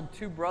counseled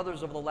 2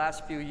 brothers over the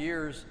last few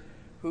years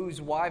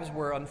whose wives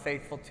were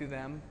unfaithful to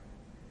them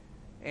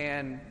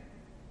and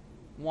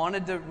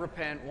wanted to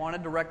repent,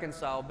 wanted to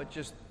reconcile, but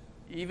just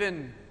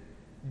even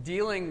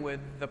dealing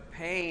with the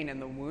pain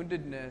and the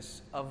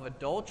woundedness of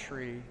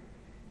adultery,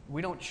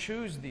 we don't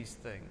choose these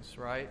things,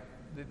 right?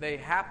 They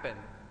happen,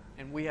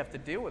 and we have to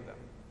deal with them.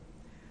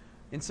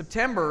 In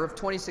September of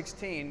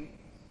 2016,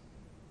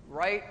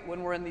 right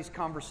when we're in these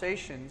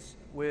conversations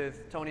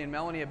with Tony and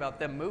Melanie about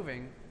them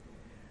moving,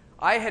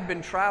 I had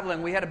been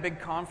traveling. We had a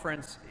big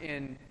conference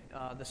in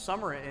the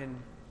summer in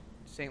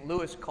St.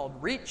 Louis called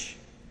Reach,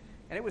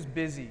 and it was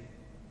busy.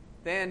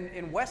 Then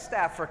in West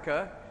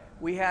Africa,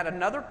 we had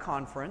another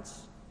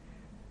conference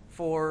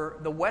for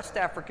the West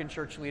African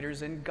church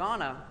leaders in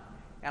Ghana.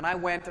 And I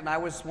went, and I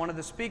was one of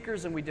the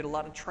speakers, and we did a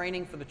lot of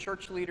training for the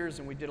church leaders,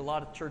 and we did a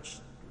lot of church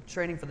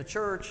training for the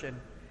church. And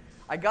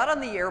I got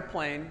on the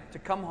airplane to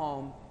come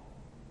home,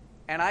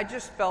 and I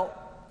just felt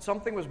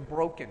something was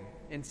broken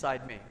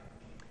inside me.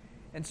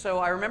 And so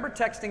I remember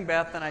texting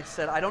Beth, and I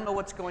said, I don't know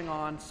what's going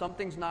on.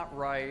 Something's not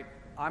right.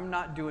 I'm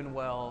not doing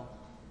well.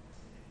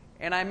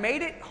 And I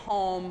made it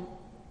home,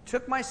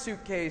 took my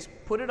suitcase,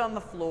 put it on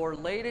the floor,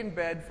 laid in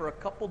bed for a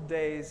couple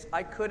days.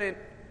 I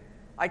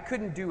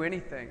couldn't do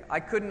anything. I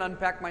couldn't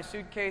unpack my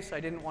suitcase. I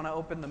didn't want to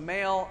open the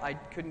mail. I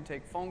couldn't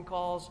take phone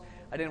calls.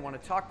 I didn't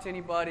want to talk to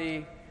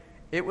anybody.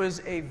 It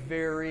was a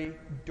very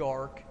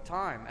dark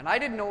time. And I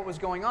didn't know what was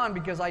going on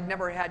because I'd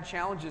never had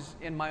challenges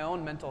in my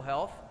own mental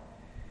health.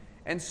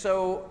 And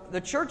so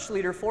the church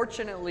leader,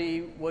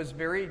 fortunately, was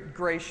very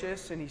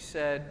gracious, and he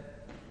said,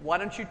 why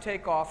don't you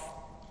take off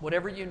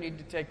whatever you need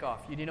to take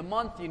off? You need a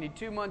month, you need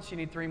 2 months, you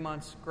need 3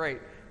 months, great.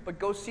 But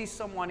go see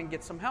someone and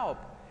get some help.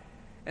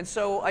 And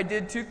so I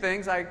did two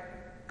things. I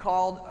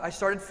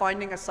started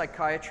finding a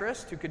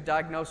psychiatrist who could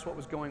diagnose what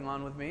was going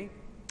on with me,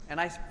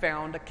 and I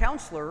found a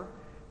counselor,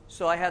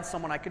 so I had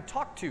someone I could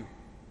talk to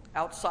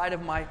outside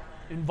of my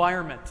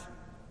environment.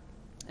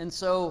 And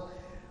so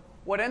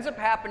what ends up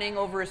happening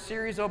over a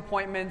series of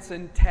appointments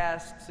and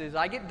tests is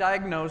I get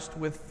diagnosed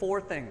with 4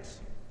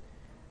 things: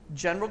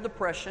 general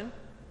depression,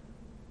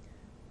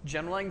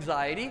 general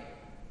anxiety,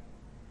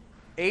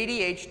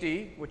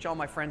 ADHD, which all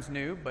my friends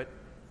knew, but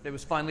it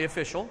was finally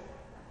official,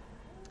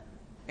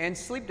 and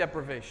sleep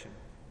deprivation.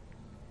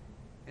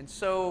 And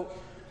so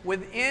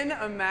within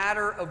a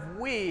matter of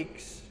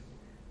weeks,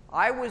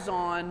 I was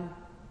on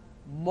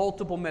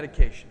multiple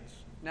medications.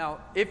 Now,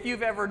 if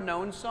you've ever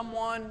known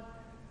someone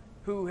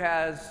who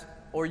has,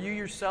 or you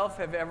yourself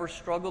have ever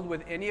struggled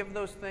with any of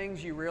those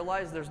things, you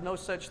realize there's no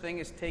such thing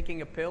as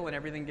taking a pill and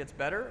everything gets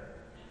better.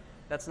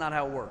 That's not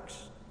how it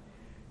works.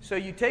 So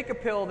you take a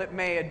pill that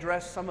may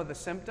address some of the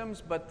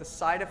symptoms, but the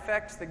side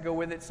effects that go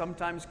with it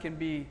sometimes can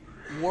be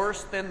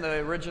worse than the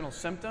original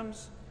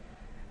symptoms.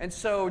 And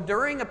so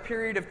during a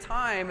period of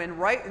time,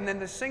 and then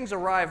these things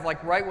arrive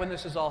like right when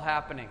this is all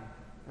happening,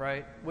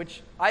 right?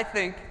 Which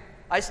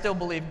I still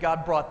believe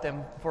God brought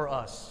them for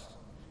us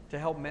to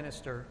help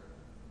minister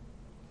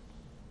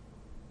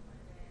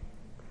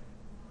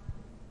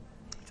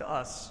to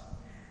us.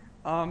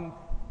 A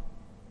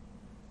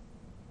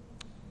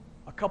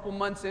couple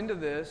months into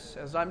this,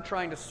 as I'm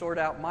trying to sort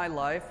out my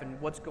life and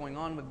what's going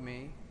on with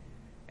me,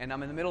 and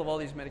I'm in the middle of all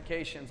these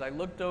medications, I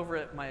looked over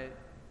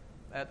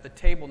at the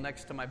table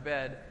next to my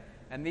bed,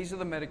 and these are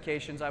the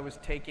medications I was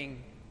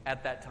taking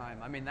at that time.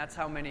 I mean, that's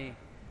how many,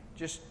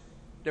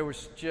 there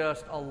was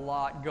just a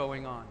lot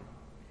going on.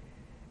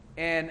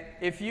 And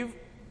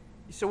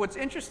so what's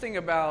interesting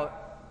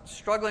about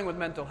struggling with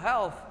mental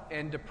health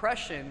and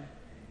depression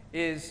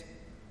is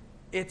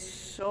it's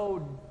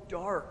so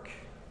dark.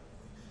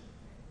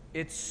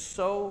 It's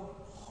so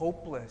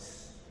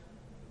hopeless.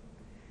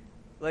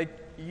 Like,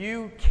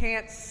 you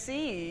can't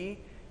see,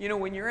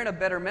 when you're in a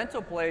better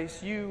mental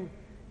place, you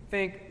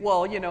think,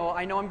 well,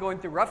 I know I'm going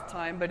through a rough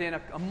time, but in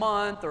a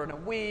month or in a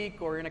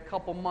week or in a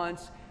couple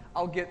months,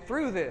 I'll get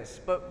through this.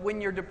 But when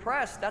you're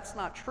depressed, that's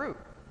not true.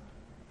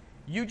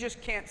 You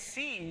just can't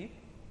see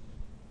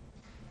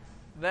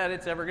that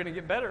it's ever going to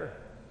get better,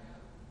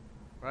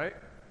 right?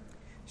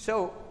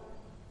 So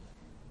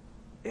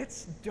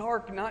it's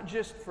dark not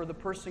just for the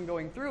person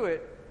going through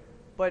it,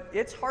 but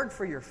it's hard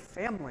for your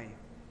family.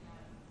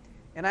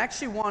 And I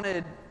actually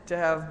wanted to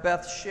have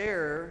Beth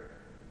share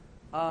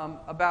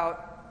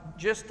about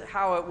just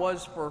how it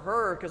was for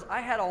her, because I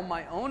had all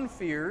my own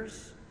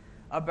fears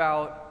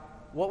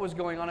about what was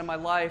going on in my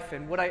life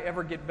and would I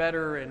ever get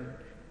better, and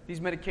these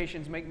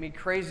medications make me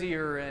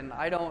crazier, and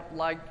I don't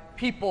like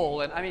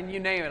people, and I mean, you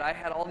name it. I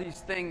had all these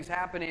things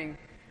happening,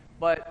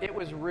 but it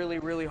was really,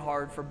 really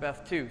hard for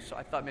Beth too. So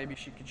I thought maybe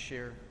she could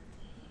share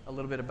a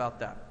little bit about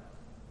that.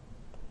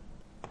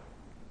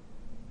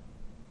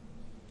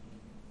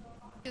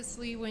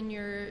 Obviously, when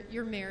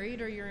you're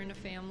married or you're in a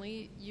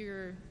family,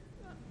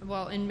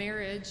 in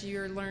marriage,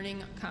 you're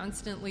learning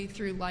constantly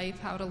through life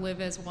how to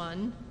live as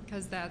one,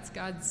 because that's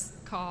God's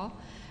call.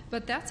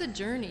 But that's a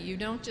journey. You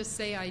don't just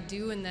say, I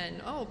do, and then,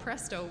 oh,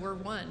 presto, we're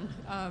one.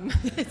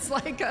 It's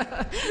like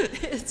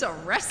it's a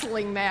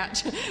wrestling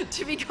match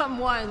to become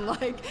one.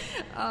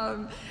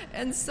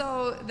 And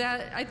so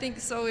that, I think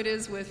so it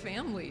is with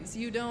families.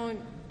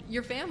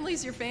 Your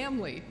family's your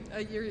family.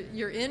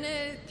 You're in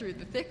it through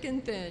the thick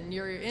and thin.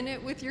 You're in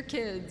it with your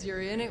kids.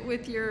 You're in it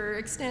with your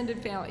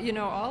extended family,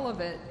 all of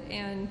it.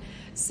 And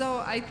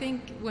so I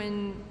think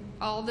when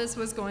all this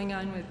was going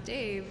on with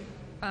Dave,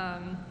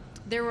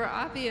 there were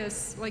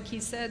obvious, like he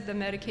said, the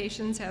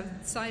medications have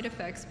side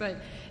effects, but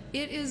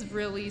it is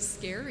really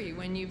scary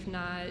when you've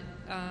not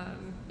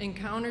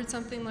encountered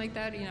something like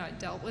that,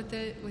 dealt with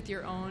it with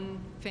your own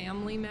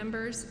family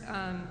members.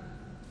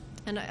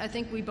 And I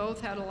think we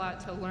both had a lot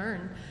to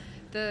learn.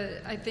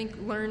 I think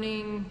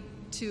learning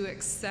to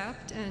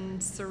accept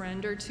and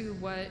surrender to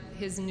what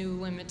his new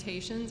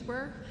limitations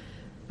were,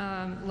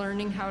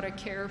 learning how to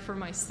care for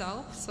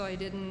myself. So I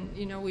didn't,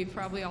 we've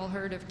probably all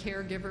heard of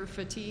caregiver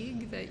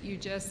fatigue, that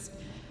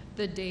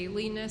the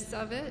dailiness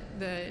of it,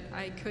 that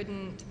I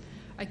couldn't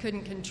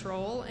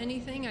control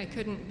anything. I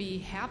couldn't be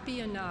happy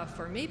enough,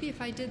 or maybe if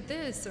I did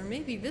this, or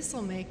maybe this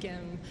will make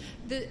him.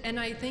 And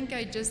I think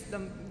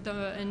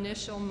the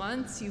initial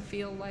months, you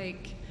feel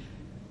like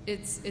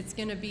it's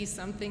going to be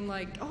something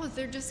like, oh,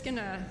 they're just going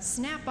to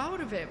snap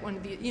out of it.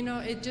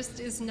 It just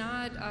is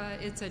not.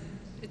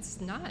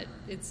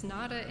 It's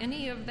not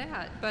any of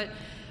that. But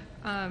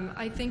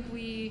I think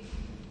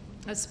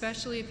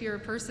especially if you're a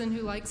person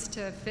who likes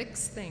to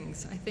fix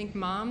things, I think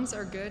moms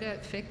are good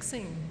at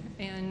fixing,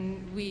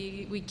 and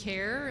we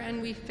care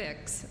and we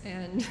fix.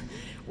 And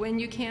when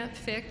you can't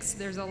fix,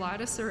 there's a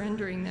lot of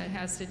surrendering that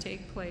has to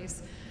take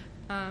place.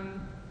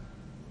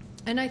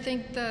 And I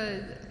think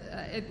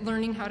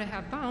learning how to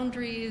have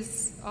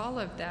boundaries, all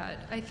of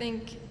that. I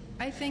think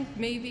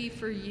maybe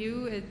for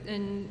you,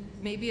 and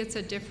maybe it's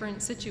a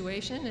different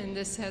situation, and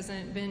this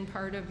hasn't been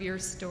part of your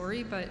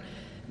story, but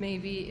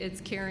maybe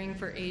it's caring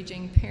for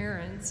aging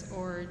parents,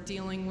 or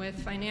dealing with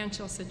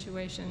financial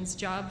situations,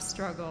 job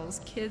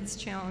struggles, kids'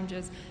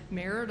 challenges,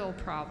 marital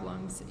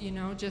problems,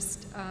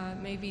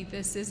 maybe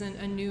this isn't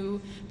a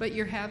new, but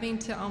you're having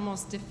to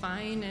almost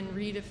define and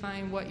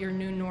redefine what your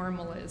new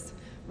normal is.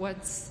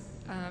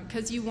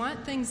 Because you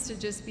want things to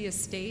just be a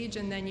stage,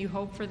 and then you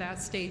hope for that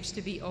stage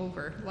to be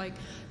over. Like,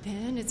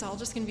 then it's all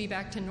just going to be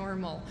back to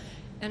normal.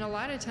 And a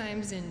lot of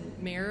times in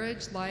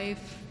marriage,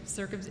 life,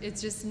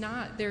 it's just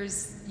not.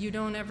 You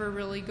don't ever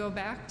really go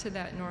back to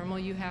that normal.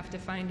 You have to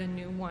find a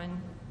new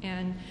one.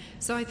 And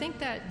so I think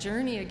that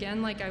journey,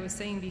 again, like I was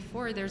saying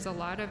before, there's a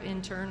lot of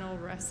internal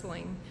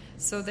wrestling.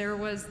 So there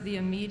was the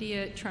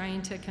immediate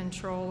trying to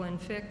control and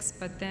fix,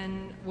 but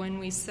then when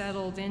we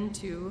settled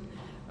into,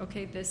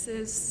 okay, this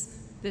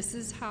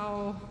is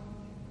how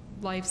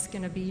life's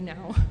going to be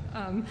now.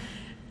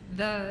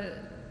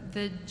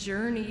 The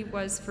journey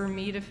was for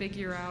me to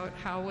figure out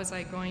how was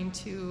I going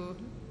to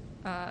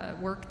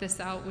work this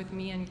out with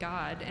me and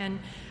God. And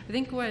I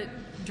think what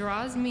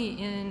draws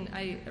me in,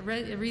 I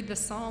read the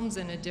Psalms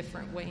in a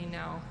different way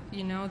now.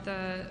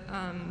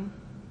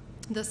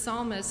 The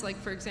psalmist, like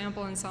for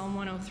example in Psalm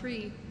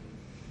 103,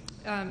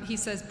 he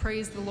says,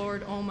 "Praise the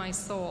Lord, O my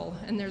soul."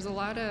 And there's a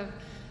lot of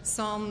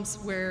Psalms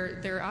where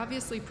they're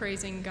obviously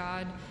praising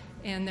God,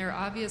 and they're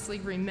obviously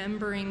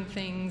remembering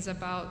things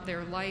about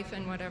their life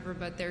and whatever,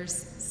 but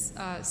there's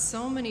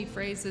so many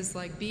phrases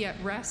like, "Be at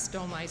rest,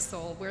 O my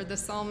soul," where the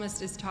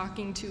psalmist is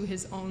talking to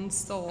his own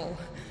soul.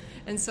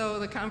 And so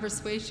the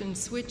conversation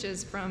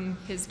switches from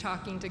his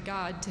talking to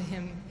God to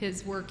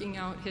his working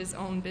out his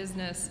own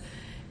business.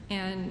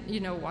 And,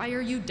 "Why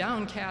are you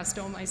downcast,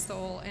 O my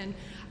soul?" And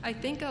I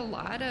think a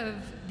lot of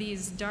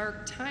these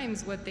dark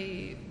times, what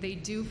they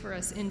do for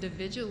us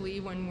individually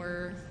when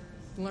we're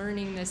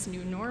learning this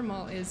new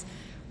normal is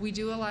we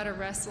do a lot of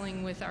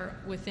wrestling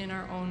within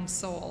our own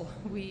soul.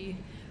 We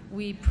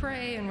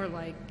pray, and we're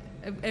like,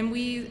 and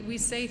we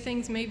say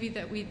things maybe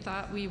that we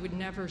thought we would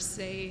never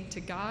say to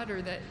God,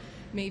 or that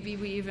maybe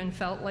we even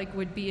felt like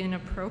would be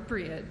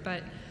inappropriate.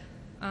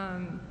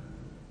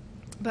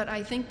 But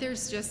I think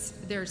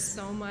there's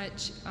so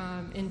much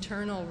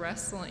internal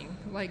wrestling.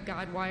 Like,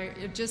 God, why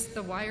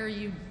are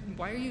you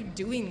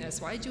doing this?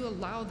 Why'd you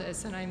allow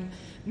this? And I'm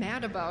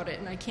mad about it,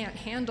 and I can't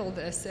handle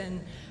this.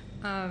 And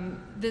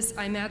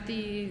I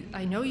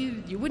know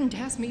you wouldn't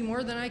ask me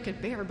more than I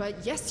could bear,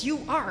 but yes, you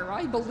are.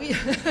 I believe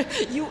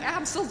you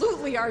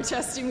absolutely are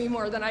testing me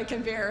more than I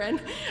can bear.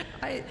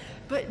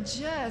 But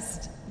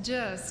just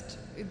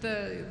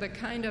the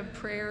kind of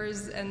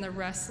prayers and the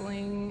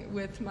wrestling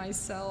with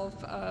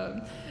myself,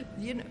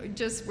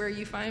 just where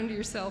you find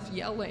yourself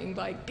yelling,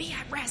 like, "Be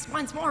at rest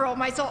once more, oh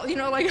my soul,"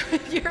 like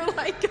you're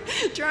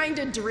like trying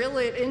to drill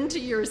it into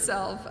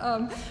yourself.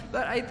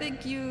 But I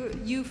think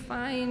you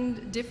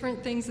find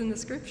different things in the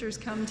scriptures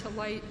come to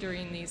light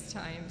during these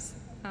times.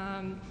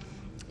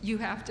 You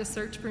have to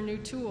search for new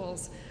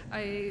tools.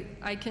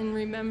 I can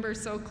remember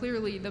so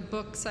clearly the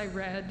books I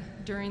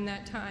read during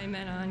that time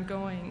and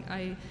ongoing.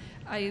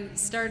 I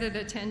started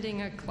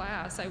attending a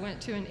class. I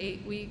went to an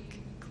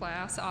 8-week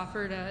class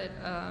offered at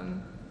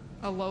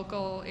a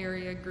local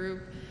area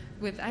group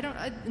with,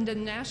 the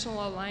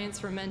National Alliance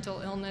for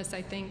Mental Illness.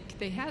 I think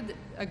they had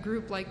a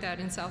group like that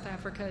in South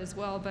Africa as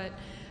well, but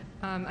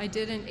I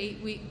did an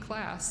 8-week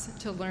class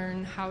to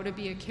learn how to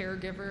be a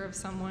caregiver of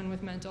someone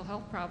with mental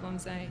health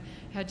problems. I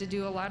had to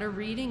do a lot of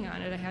reading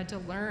on it. I had to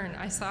learn.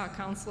 I saw a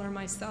counselor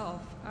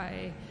myself.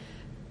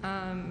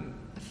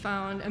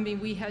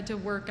 We had to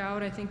work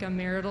out, I think, a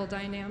marital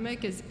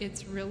dynamic.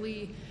 It's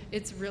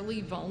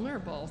really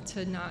vulnerable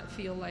to not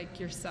feel like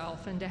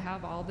yourself and to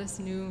have all this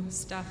new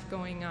stuff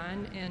going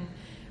on. And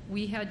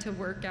we had to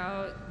work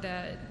out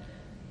that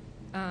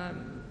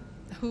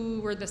who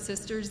were the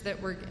sisters that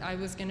I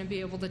was going to be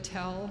able to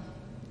tell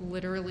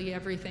literally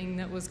everything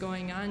that was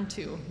going on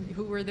too.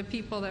 Who were the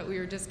people that we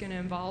were just going to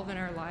involve in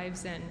our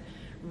lives and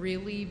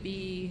really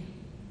be,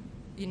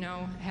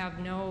 have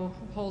no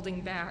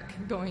holding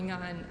back going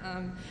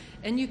on.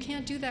 And you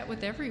can't do that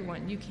with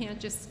everyone. You can't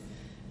just,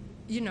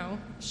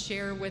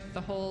 share with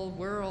the whole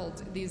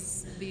world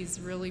these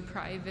really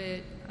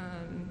private,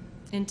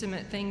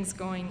 intimate things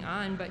going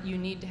on, but you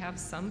need to have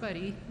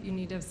somebody, you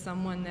need to have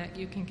someone that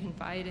you can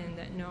confide in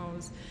that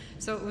knows.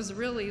 So it was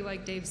really,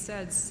 like Dave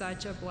said,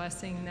 such a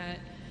blessing that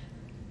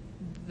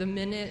the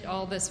minute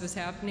all this was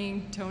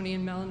happening, Tony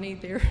and Melanie,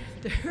 they're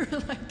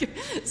like,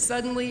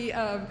 suddenly,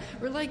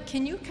 we're like,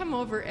 can you come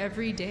over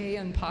every day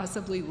and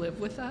possibly live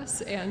with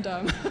us? And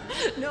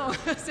no,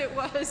 it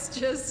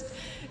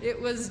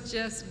was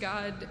just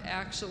God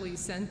actually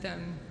sent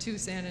them to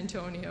San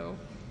Antonio.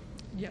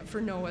 Yeah,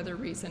 for no other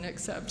reason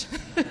except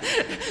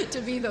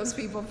to be those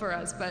people for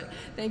us. But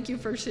thank you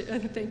for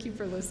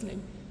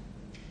listening.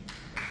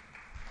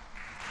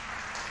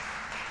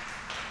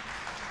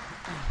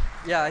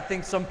 Yeah, I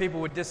think some people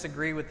would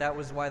disagree with that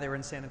was why they were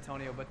in San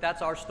Antonio, but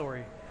that's our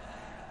story.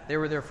 They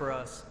were there for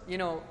us.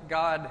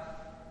 God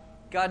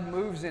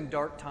moves in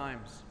dark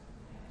times,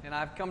 and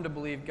I've come to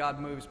believe God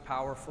moves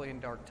powerfully in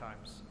dark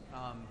times.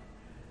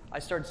 I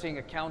started seeing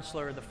a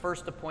counselor. The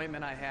first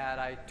appointment I had,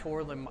 I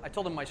told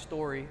him my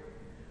story.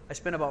 I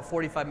spent about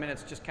 45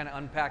 minutes just kind of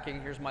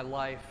unpacking, here's my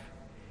life.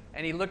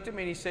 And he looked at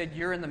me and he said,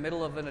 you're in the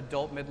middle of an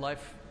adult midlife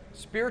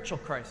spiritual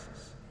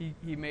crisis.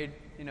 He made,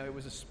 it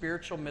was a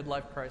spiritual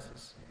midlife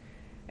crisis.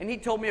 And he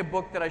told me a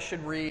book that I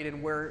should read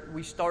and where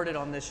we started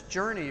on this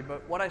journey.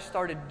 But what I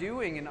started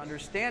doing and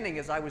understanding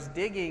as I was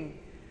digging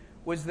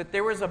was that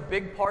there was a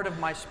big part of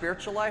my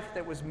spiritual life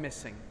that was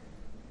missing.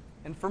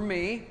 And for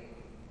me,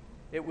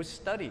 it was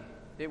study.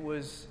 It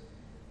was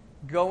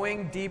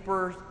going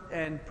deeper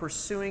and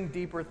pursuing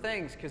deeper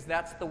things, because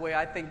that's the way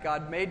I think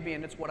God made me,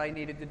 and it's what I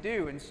needed to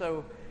do. And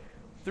so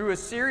through a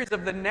series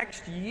of the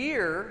next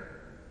year,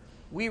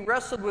 we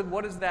wrestled with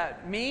what does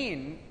that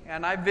mean?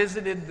 And I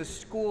visited the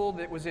school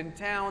that was in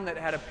town that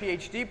had a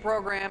PhD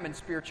program in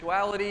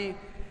spirituality,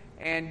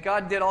 and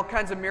God did all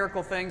kinds of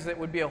miracle things that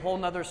would be a whole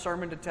nother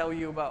sermon to tell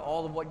you about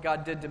all of what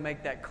God did to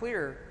make that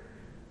clear.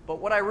 But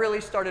what I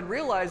really started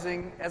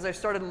realizing as I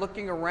started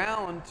looking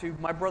around to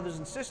my brothers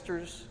and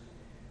sisters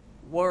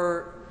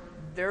were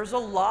there's a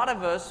lot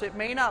of us, it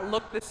may not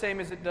look the same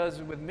as it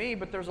does with me,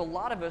 but there's a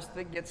lot of us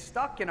that get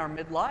stuck in our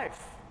midlife.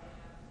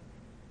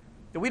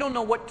 That we don't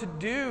know what to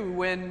do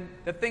when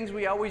the things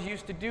we always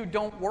used to do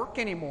don't work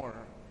anymore.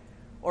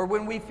 Or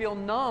when we feel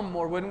numb,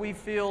 or when we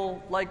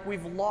feel like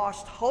we've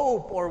lost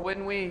hope, or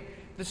when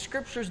the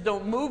scriptures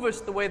don't move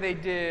us the way they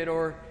did,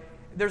 or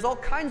there's all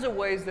kinds of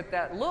ways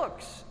that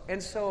looks.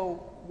 And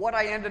so what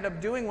I ended up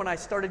doing when I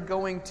started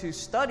going to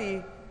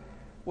study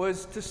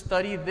was to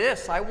study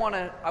this. I want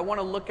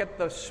to look at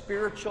the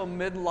spiritual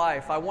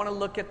midlife. I want to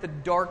look at the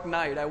dark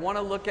night. I want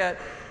to look at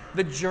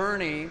the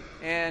journey,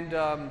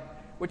 and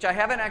which I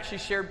haven't actually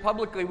shared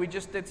publicly. We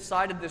just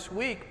decided this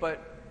week,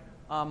 but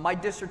my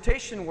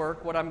dissertation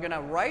work, what I'm going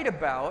to write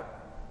about,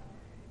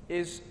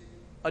 is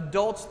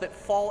adults that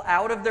fall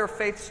out of their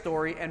faith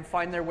story and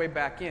find their way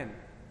back in.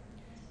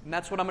 And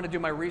that's what I'm going to do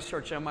my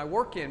research and my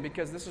work in,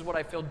 because this is what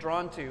I feel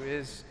drawn to,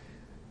 is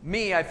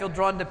me. I feel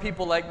drawn to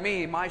people like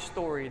me, my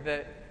story,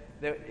 that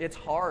it's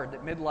hard,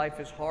 that midlife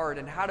is hard,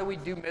 and how do we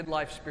do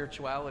midlife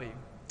spirituality?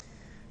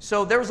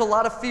 So there was a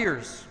lot of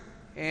fears,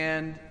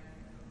 and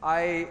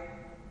I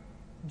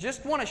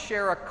just want to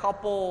share a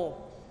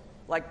couple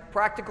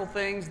practical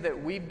things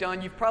that we've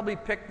done. You've probably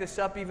picked this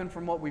up even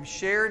from what we've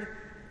shared,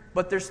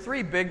 but there's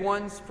three big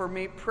ones for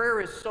me. Prayer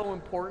is so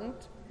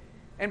important,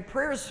 and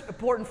prayer is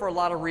important for a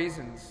lot of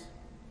reasons.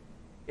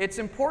 It's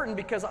important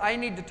because I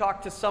need to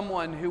talk to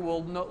someone who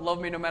will love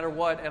me no matter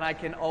what, and I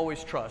can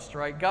always trust,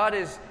 right?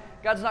 God's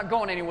not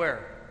going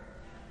anywhere.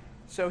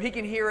 So He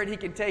can hear it, He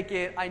can take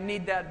it. I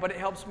need that, but it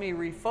helps me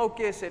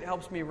refocus. It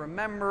helps me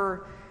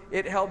remember.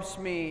 It helps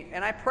me,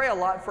 and I pray a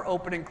lot for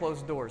open and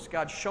closed doors.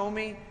 God, show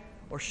me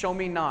or show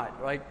me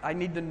not. Right? I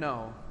need to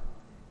know.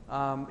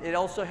 It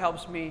also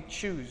helps me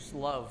choose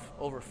love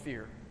over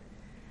fear.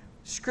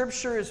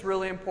 Scripture is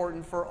really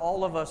important for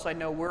all of us. I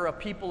know we're a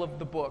people of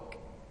the book.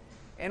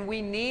 And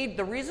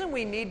the reason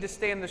we need to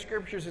stay in the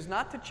Scriptures is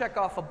not to check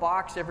off a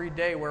box every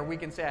day where we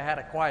can say, I had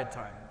a quiet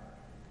time.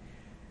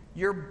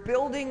 You're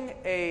building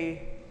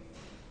a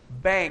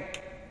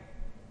bank.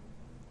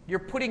 You're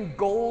putting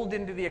gold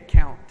into the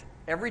account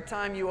every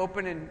time you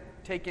open and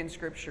take in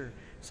Scripture.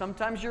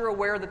 Sometimes you're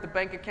aware that the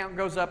bank account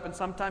goes up and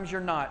sometimes you're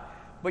not.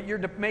 But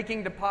you're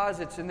making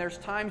deposits, and there's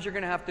times you're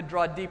going to have to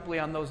draw deeply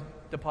on those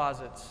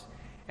deposits.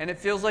 And it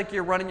feels like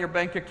you're running your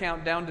bank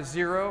account down to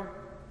zero.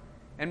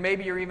 And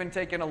maybe you're even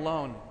taking a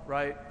loan,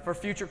 right, for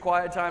future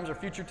quiet times or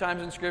future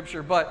times in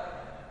Scripture.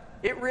 But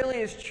it really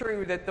is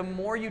true that the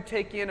more you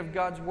take in of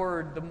God's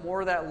Word, the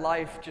more that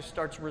life just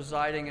starts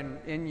residing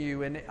in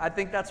you. And I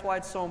think that's why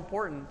it's so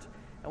important.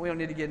 And we don't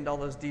need to get into all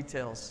those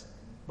details.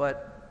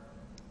 But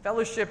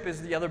fellowship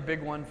is the other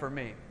big one for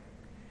me.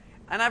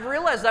 And I've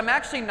realized I'm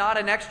actually not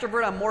an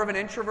extrovert, I'm more of an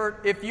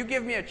introvert. If you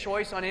give me a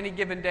choice on any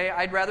given day,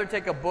 I'd rather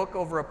take a book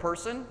over a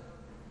person.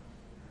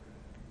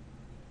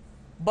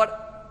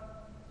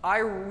 But I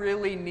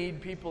really need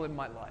people in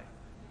my life.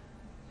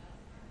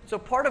 So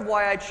part of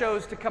why I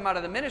chose to come out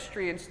of the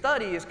ministry and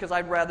study is because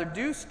I'd rather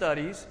do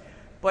studies,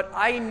 but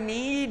I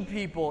need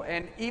people,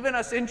 and even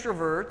us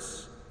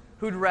introverts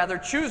who'd rather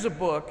choose a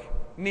book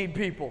need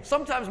people,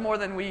 sometimes more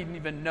than we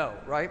even know,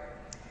 right?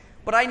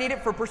 But I need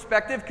it for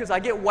perspective because I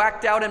get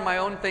whacked out in my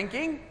own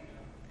thinking.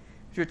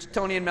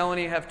 Tony and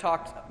Melanie have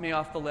talked me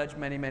off the ledge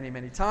many, many,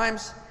 many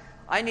times.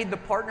 I need the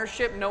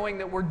partnership, knowing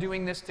that we're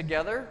doing this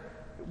together.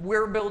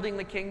 We're building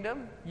the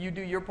kingdom. You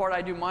do your part,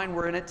 I do mine.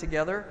 We're in it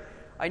together.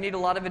 I need a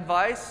lot of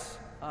advice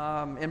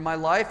in my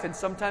life, and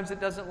sometimes it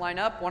doesn't line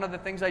up. One of the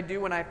things I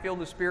do when I feel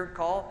the Spirit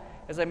call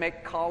is I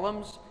make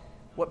columns.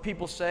 What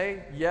people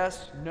say,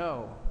 yes,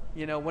 no.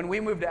 You know, when we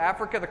moved to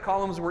Africa, the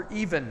columns were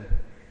even.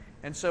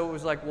 And so it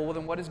was like, well,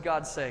 then what does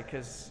God say?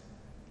 Because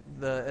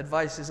the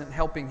advice isn't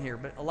helping here.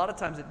 But a lot of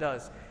times it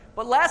does.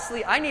 But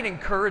lastly, I need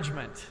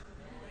encouragement.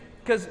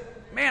 Because,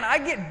 man, I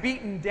get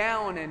beaten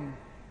down and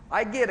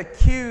I get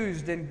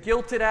accused and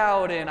guilted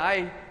out, and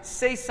I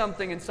say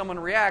something and someone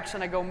reacts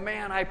and I go,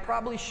 man, I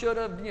probably should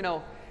have, you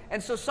know.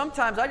 And so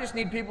sometimes I just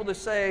need people to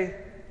say,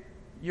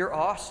 you're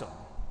awesome.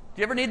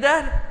 Do you ever need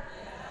that?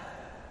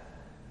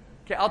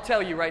 Okay, I'll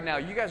tell you right now,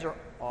 you guys are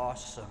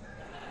awesome.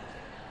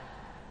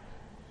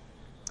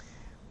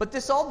 But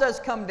this all does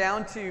come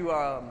down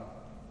to,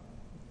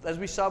 as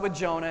we saw with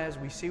Jonah, as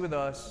we see with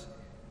us,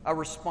 a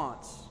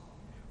response.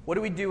 What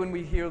do we do when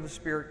we hear the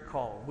Spirit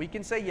call? We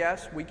can say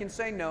yes, we can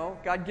say no.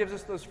 God gives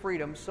us those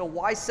freedoms, so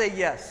why say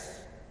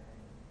yes?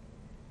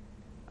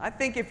 I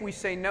think if we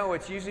say no,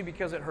 it's usually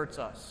because it hurts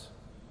us.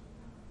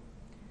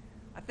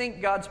 I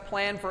think God's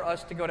plan for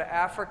us to go to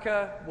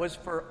Africa was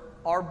for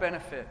our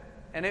benefit.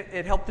 And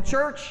it helped the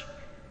church,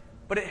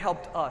 but it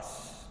helped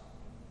us.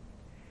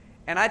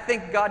 And I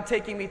think God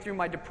taking me through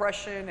my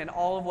depression and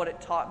all of what it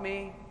taught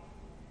me,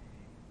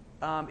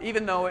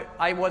 even though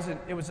it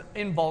was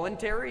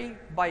involuntary,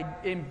 by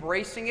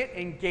embracing it,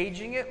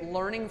 engaging it,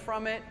 learning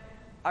from it,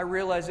 I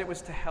realized it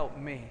was to help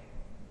me,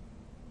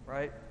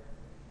 right?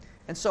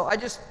 And so I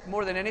just,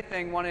 more than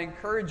anything, want to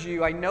encourage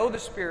you. I know the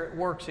Spirit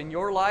works in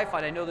your life,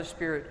 and I know the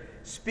Spirit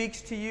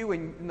speaks to you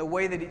in the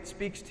way that it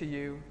speaks to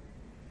you.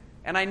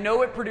 And I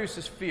know it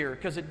produces fear,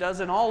 because it does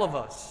in all of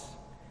us.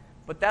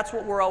 But that's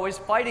what we're always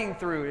fighting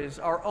through, is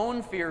our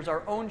own fears,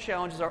 our own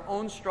challenges, our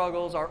own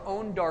struggles, our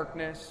own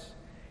darkness.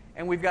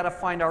 And we've got to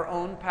find our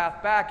own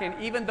path back. And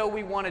even though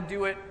we want to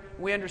do it,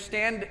 we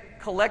understand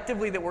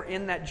collectively that we're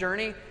in that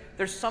journey.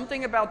 There's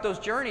something about those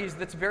journeys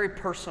that's very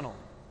personal.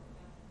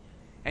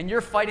 And you're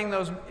fighting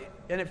those,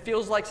 and it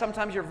feels like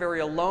sometimes you're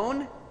very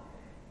alone.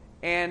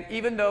 And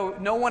even though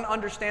no one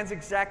understands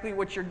exactly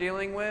what you're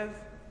dealing with,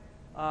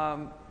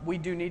 we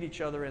do need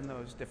each other in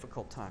those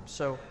difficult times.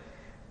 So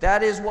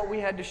that is what we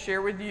had to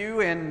share with you.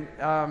 And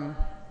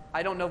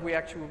I don't know if we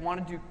actually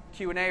want to do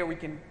Q&A or we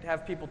can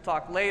have people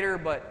talk later,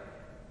 but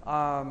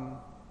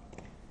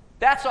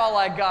that's all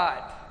I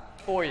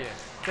got for you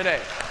today.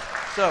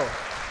 So